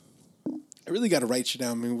called. I really got to write you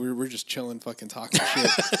down. I mean, we're just chilling, fucking talking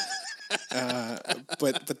shit.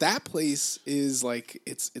 But that place is like,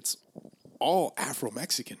 it's all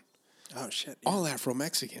Afro-Mexican. Oh, shit. Yeah. All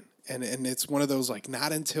Afro-Mexican. And it's one of those, like,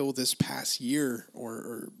 not until this past year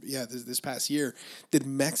this past year did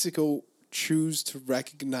Mexico choose to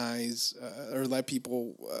recognize or let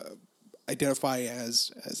people identify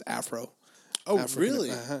as Afro. Oh,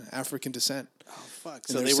 really? African descent. Oh, fuck.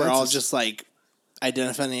 So they were all just, like,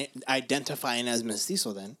 identifying as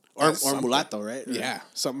mestizo then? Or mulatto, right? Yeah.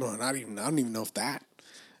 Something. I don't even know if that.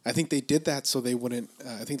 I think they did that so they wouldn't,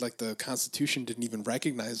 I think, like, the Constitution didn't even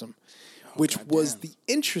recognize them. Which was the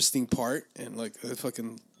interesting part, and like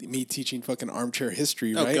fucking me teaching fucking armchair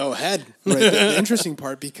history, right? Oh, go ahead. Right, the interesting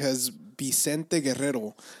part, because Vicente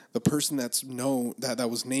Guerrero, the person that's known that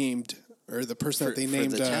was named, or the person that they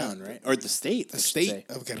named the town, right, or the state,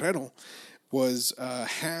 of Guerrero, was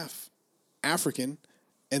half African,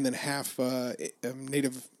 and then half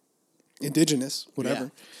native, indigenous,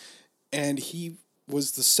 whatever, and he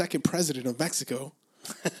was the second president of Mexico.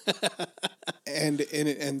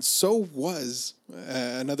 and so was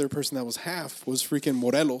another person that was half was freaking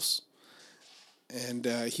Morelos, and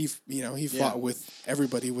he fought with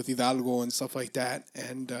everybody, with Hidalgo and stuff like that,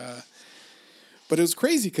 and but it was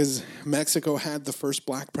crazy because Mexico had the first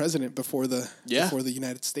black president before the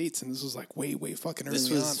United States, and this was like way fucking early. This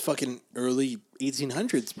was fucking early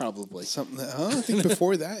 1800s probably. Something I think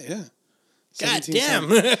before that, yeah. God damn.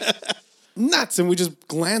 Nuts, and we just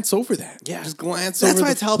glance over that. Yeah, just glance over. That's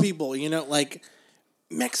why I tell people, like,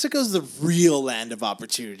 Mexico's the real land of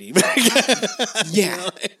opportunity. Yeah.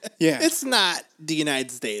 It's not the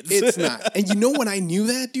United States. It's not. And you know when I knew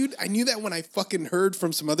that, dude? I knew that when I fucking heard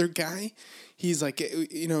from some other guy. He's like,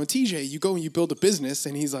 TJ, you go and you build a business,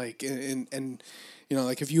 and he's like, and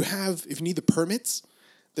like if you need the permits,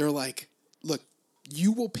 they're like, look,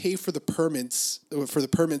 you will pay for the permits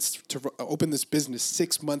to open this business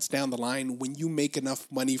 6 months down the line when you make enough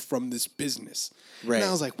money from this business. Right. And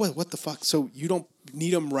I was like, what the fuck? So you don't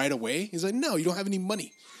need them right away? He's like, no, you don't have any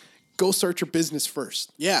money. Go start your business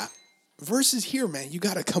first. Yeah. Versus here, man, you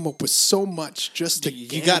got to come up with so much just to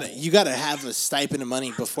You gotta have a stipend of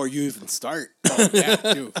money before you even start. Oh, yeah,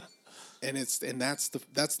 dude. And that's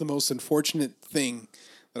the most unfortunate thing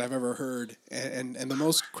that I've ever heard, and the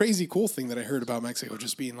most crazy cool thing that I heard about Mexico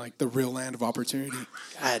just being like the real land of opportunity.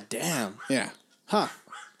 God damn. Yeah. Huh.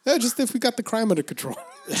 Yeah, just if we got the crime under control.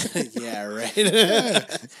 Yeah, right.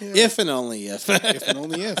 If and only if. If and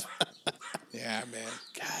only if. Yeah, man.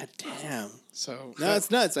 God damn. So No,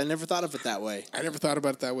 it's nuts. I never thought of it that way. I never thought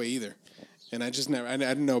about it that way either. And I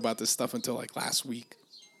didn't know about this stuff until like last week.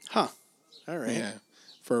 Huh. All right. Yeah.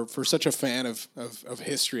 For such a fan of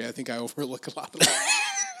history, I think I overlook a lot of that.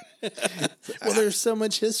 Well, there's so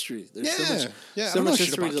much history. There's so much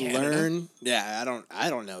history to learn. Yeah, I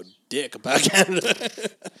don't know dick about Canada.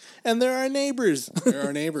 And there are neighbors. There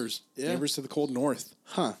are neighbors. Yeah. Neighbors to the cold north.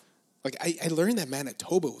 Huh. Like I learned that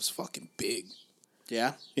Manitoba was fucking big.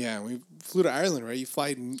 Yeah. Yeah, we flew to Ireland, right? You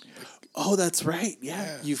fly. Oh, that's right.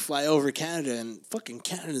 Yeah. You fly over Canada, and fucking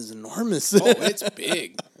Canada's enormous. Oh, it's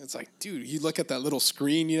big. It's like, dude, you look at that little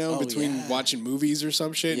screen, between watching movies or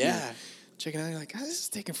some shit. Yeah. And you're checking out, you're like, this is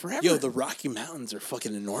taking forever. Yo, the Rocky Mountains are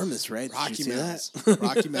fucking enormous, right? Did Rocky you see Mountains. that?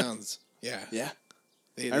 Rocky Mountains. Yeah. Yeah.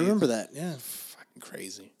 They I remember that. Yeah. Fucking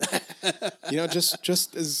crazy.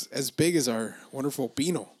 Just as big as our wonderful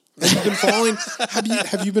Pino.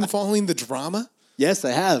 Have you been following the drama? Yes,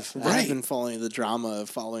 I have. Right. I've been following the drama of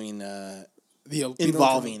following The El Pino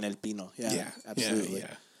involving drama? El Pino. Yeah. Yeah, Absolutely.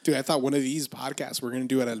 Yeah. Dude, I thought one of these podcasts we're gonna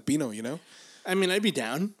do at El Pino. I mean, I'd be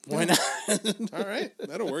down. Why not? All right,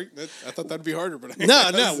 that'll work. I thought that'd be harder, but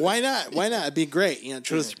No. Why not? Why not? It'd be great.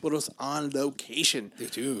 Just put us on location.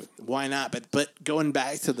 Dude. Why not? But going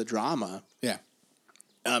back to the drama. Yeah.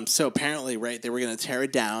 So apparently, right, they were going to tear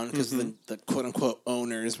it down because the quote unquote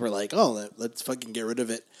owners were like, "Oh, let's fucking get rid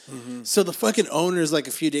of it." Mm-hmm. So the fucking owners, like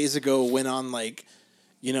a few days ago, went on like,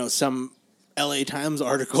 some LA Times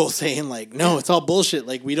article saying like, "No, it's all bullshit.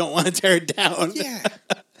 Like, we don't want to tear it down." Yeah.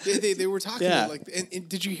 They were talking about like, and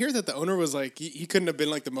did you hear that the owner was like, he couldn't have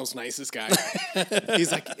been like the most nicest guy.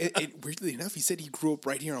 He's like, weirdly enough, he said he grew up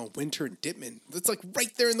right here on Winter and Dittman. That's like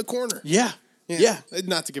right there in the corner. Yeah. Yeah.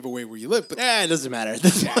 Not to give away where you live, but it doesn't matter.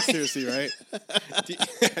 Yeah, seriously, right?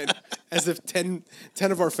 As if 10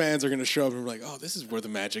 of our fans are going to show up and we're like, oh, this is where the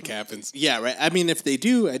magic happens. Yeah, right. I mean, if they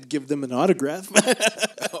do, I'd give them an autograph.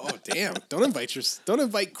 Oh, damn. Don't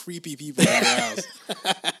invite creepy people in your house.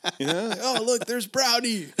 Oh, look, there's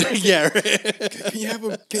Brownie. Yeah,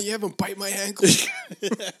 right. Can you have him bite my ankle?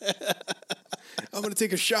 I'm going to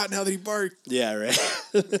take a shot now that he barked. Yeah, right.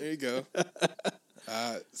 There you go.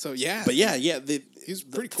 So yeah, but yeah, he's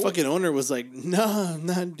pretty cool. Fucking owner was like, "No, I'm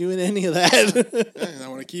not doing any of that. I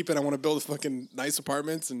want to keep it. I want to build fucking nice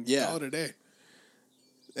apartments and call it a day."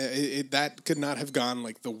 That could not have gone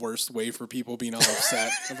like the worst way for people being all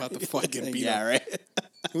upset about the fucking Pino. Yeah, right.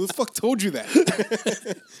 Who the fuck told you that?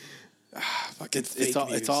 Fucking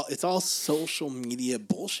it's all social media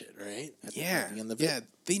bullshit, right? Yeah.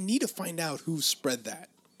 They need to find out who spread that.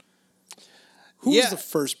 Who was the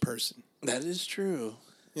first person? That is true.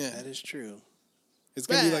 Yeah, that is true. It's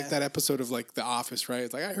gonna be like that episode of like The Office, right?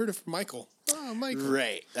 It's like I heard it from Michael. Oh, Michael.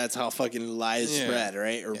 Right. That's how fucking lies spread,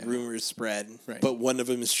 right? Or rumors spread. Right. But one of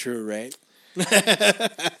them is true, right?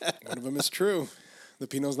 One of them is true. The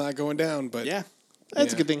Pino's not going down, but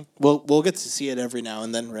that's a good thing. We'll get to see it every now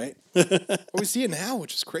and then, right? We see it now,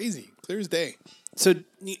 which is crazy, clear as day.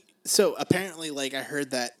 So apparently, like I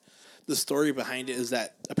heard that the story behind it is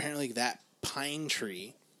that apparently that pine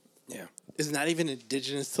tree. Yeah. Is not even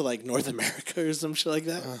indigenous to like North America or some shit like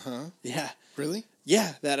that. Uh-huh. Yeah. Really?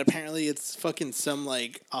 Yeah, that apparently it's fucking some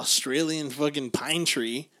like Australian fucking pine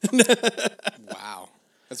tree. Wow.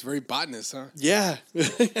 That's very botanist, huh? Yeah.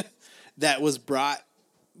 That was brought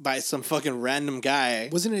by some fucking random guy.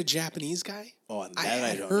 Wasn't it a Japanese guy? Oh, that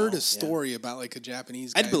I don't heard know. a story about like a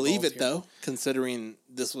Japanese guy. I'd believe it here. though, considering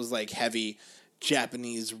this was like heavy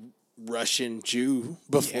Japanese Russian Jew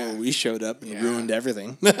before we showed up and ruined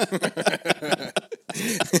everything.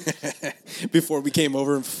 Before we came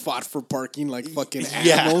over and fought for parking like fucking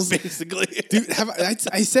animals. Basically. Dude,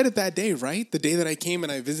 I said it that day, right? The day that I came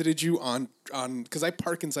and I visited you on because I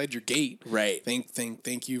park inside your gate. Right.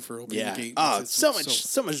 Thank you for opening the gate. Oh, so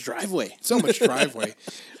much driveway. So much driveway.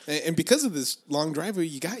 And because of this long driveway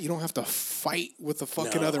you don't have to fight with the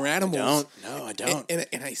fucking other animals. I don't.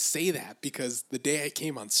 And I say that because the day I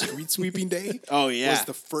came on street sweeping day was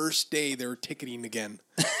the first day they were ticketing again.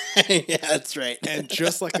 Yeah, that's right. And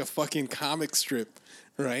just like a fucking comic strip,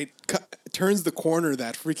 right? Turns the corner,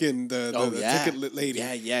 that freaking the ticket lady.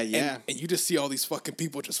 Yeah. And you just see all these fucking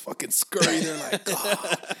people just fucking scurrying. They're like,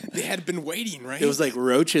 oh, they had been waiting, right? It was like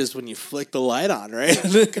roaches when you flick the light on, right?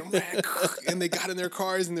 And they got in their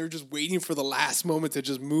cars and they were just waiting for the last moment to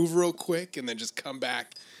just move real quick and then just come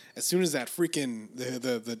back. As soon as that freaking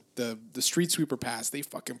the street sweeper passed, they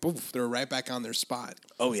fucking poof, they're right back on their spot.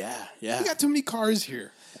 Oh yeah. We got too many cars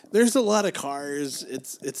here. There's a lot of cars.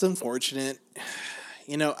 It's unfortunate.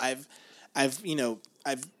 You know, I've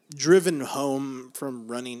driven home from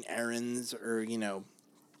running errands or, you know,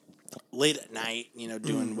 late at night, you know,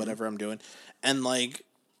 doing whatever I'm doing. And like,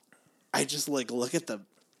 I just like look at the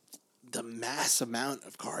mass amount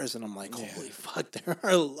of cars and I'm like, holy fuck, there are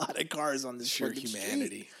a lot of cars on this Sheer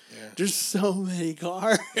humanity. Yeah. There's so many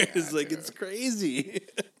cars. Like, it's crazy.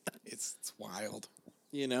 It's wild.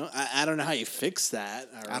 You know, I don't know how you fix that.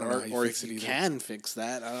 I don't know how you fix it either. Can fix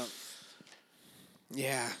that. I don't.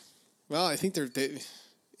 Yeah. Well, I think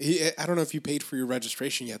I don't know if you paid for your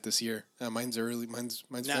registration yet this year. Mine's early. Mine's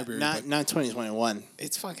February. Not 2021.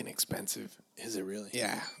 It's fucking expensive. Is it really?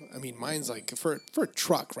 Yeah. I mean, mine's like for a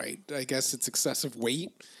truck, right? I guess it's excessive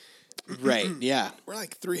weight. Right. Yeah. We're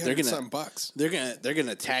like $300 bucks. They're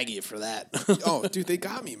gonna tag you for that. Oh, dude, they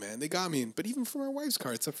got me, man. They got me. But even for my wife's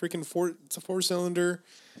car, it's a freaking 4-cylinder,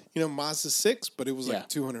 you know, Mazda 6, but it was like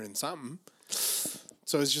 200 and something.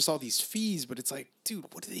 So it's just all these fees, but it's like, dude,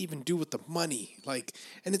 what do they even do with the money? Like,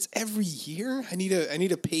 and it's every year. I need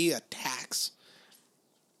to pay a tax.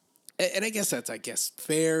 And I guess that's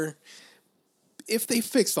fair if they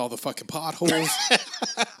fixed all the fucking potholes.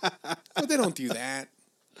 But they don't do that.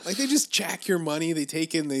 Like, they just jack your money. They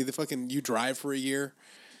take in the fucking, you drive for a year.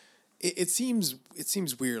 It seems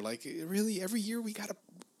weird. Like, really, every year we gotta,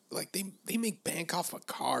 like, they make bank off of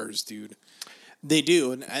cars, dude. They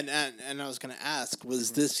do, and I was going to ask,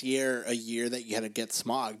 was this year a year that you had to get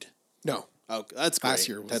smogged? No. Oh, that's great. Last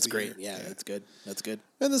year was that's the great. year. Yeah, that's good. That's good.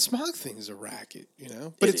 And the smog thing is a racket, you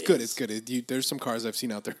know? But it's good. It's good. There's some cars I've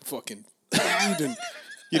seen out there fucking, you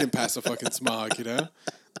didn't pass the fucking smog, you know?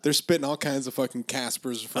 They're spitting all kinds of fucking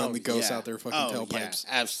Caspers from the ghosts out there fucking tailpipes.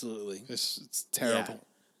 Yeah, absolutely. It's terrible. Yeah.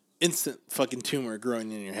 Instant fucking tumor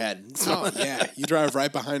growing in your head. Oh, yeah. You drive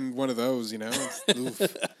right behind one of those, you know?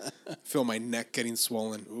 Oof. Feel my neck getting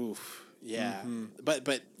swollen. Oof. Yeah. Mm-hmm.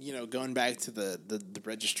 But you know, going back to the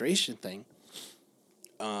registration thing,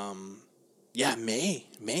 May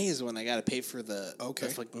is when I got to pay for the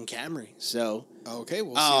fucking Camry. So okay,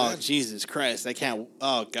 we'll see. Then. Jesus Christ, I can't.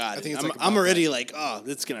 Oh God, I think I'm already like, oh,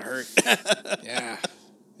 it's gonna hurt. Yeah,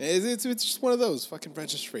 it's just one of those fucking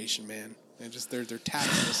registration, man. They're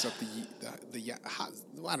taxing us up the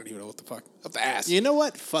I don't even know what the fuck up the ass. You know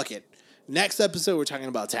what? Fuck it. Next episode, we're talking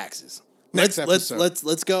about taxes.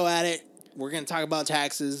 Let's go at it. We're gonna talk about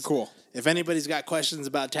taxes. Cool. If anybody's got questions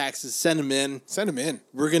about taxes, send them in.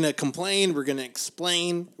 We're going to complain. We're going to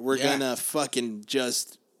explain. We're going to fucking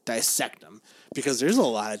just dissect them. Because there's a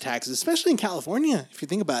lot of taxes, especially in California, if you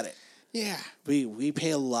think about it. Yeah. We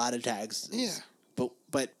pay a lot of taxes. Yeah.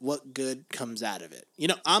 But what good comes out of it? You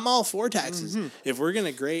know, I'm all for taxes. Mm-hmm. If we're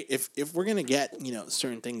going to if we're going to get, you know,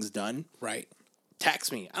 certain things done. Right.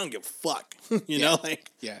 Tax me. I don't give a fuck. you know,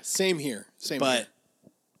 like. Yeah. Same here. But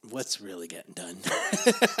what's really getting done?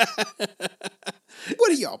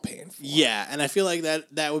 What are y'all paying for? Yeah, and I feel like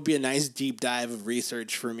that would be a nice deep dive of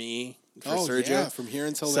research for me. For Sergio. Yeah, from here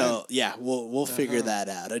until then. So yeah, we'll figure that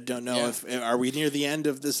out. I don't know if are we near the end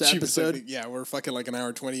of this episode? Yeah, we're fucking like an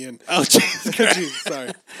hour 20 in. Oh, jeez.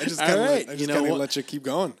 Sorry. I just kind of let you keep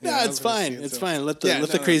going. No, it's fine. It's fine. Let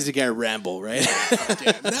the crazy guy ramble, right?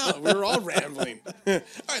 No, we're all rambling. I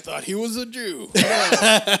thought he was a Jew.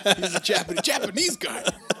 No, he's a Japanese guy.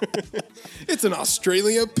 It's an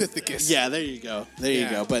Australopithecus. Yeah, there you go. You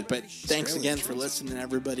go. But thanks again for listening,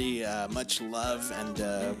 everybody. Much love, and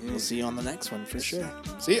we'll see you on the next one for sure.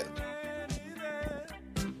 See ya.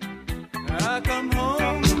 I come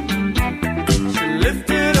home, she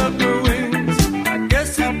lifted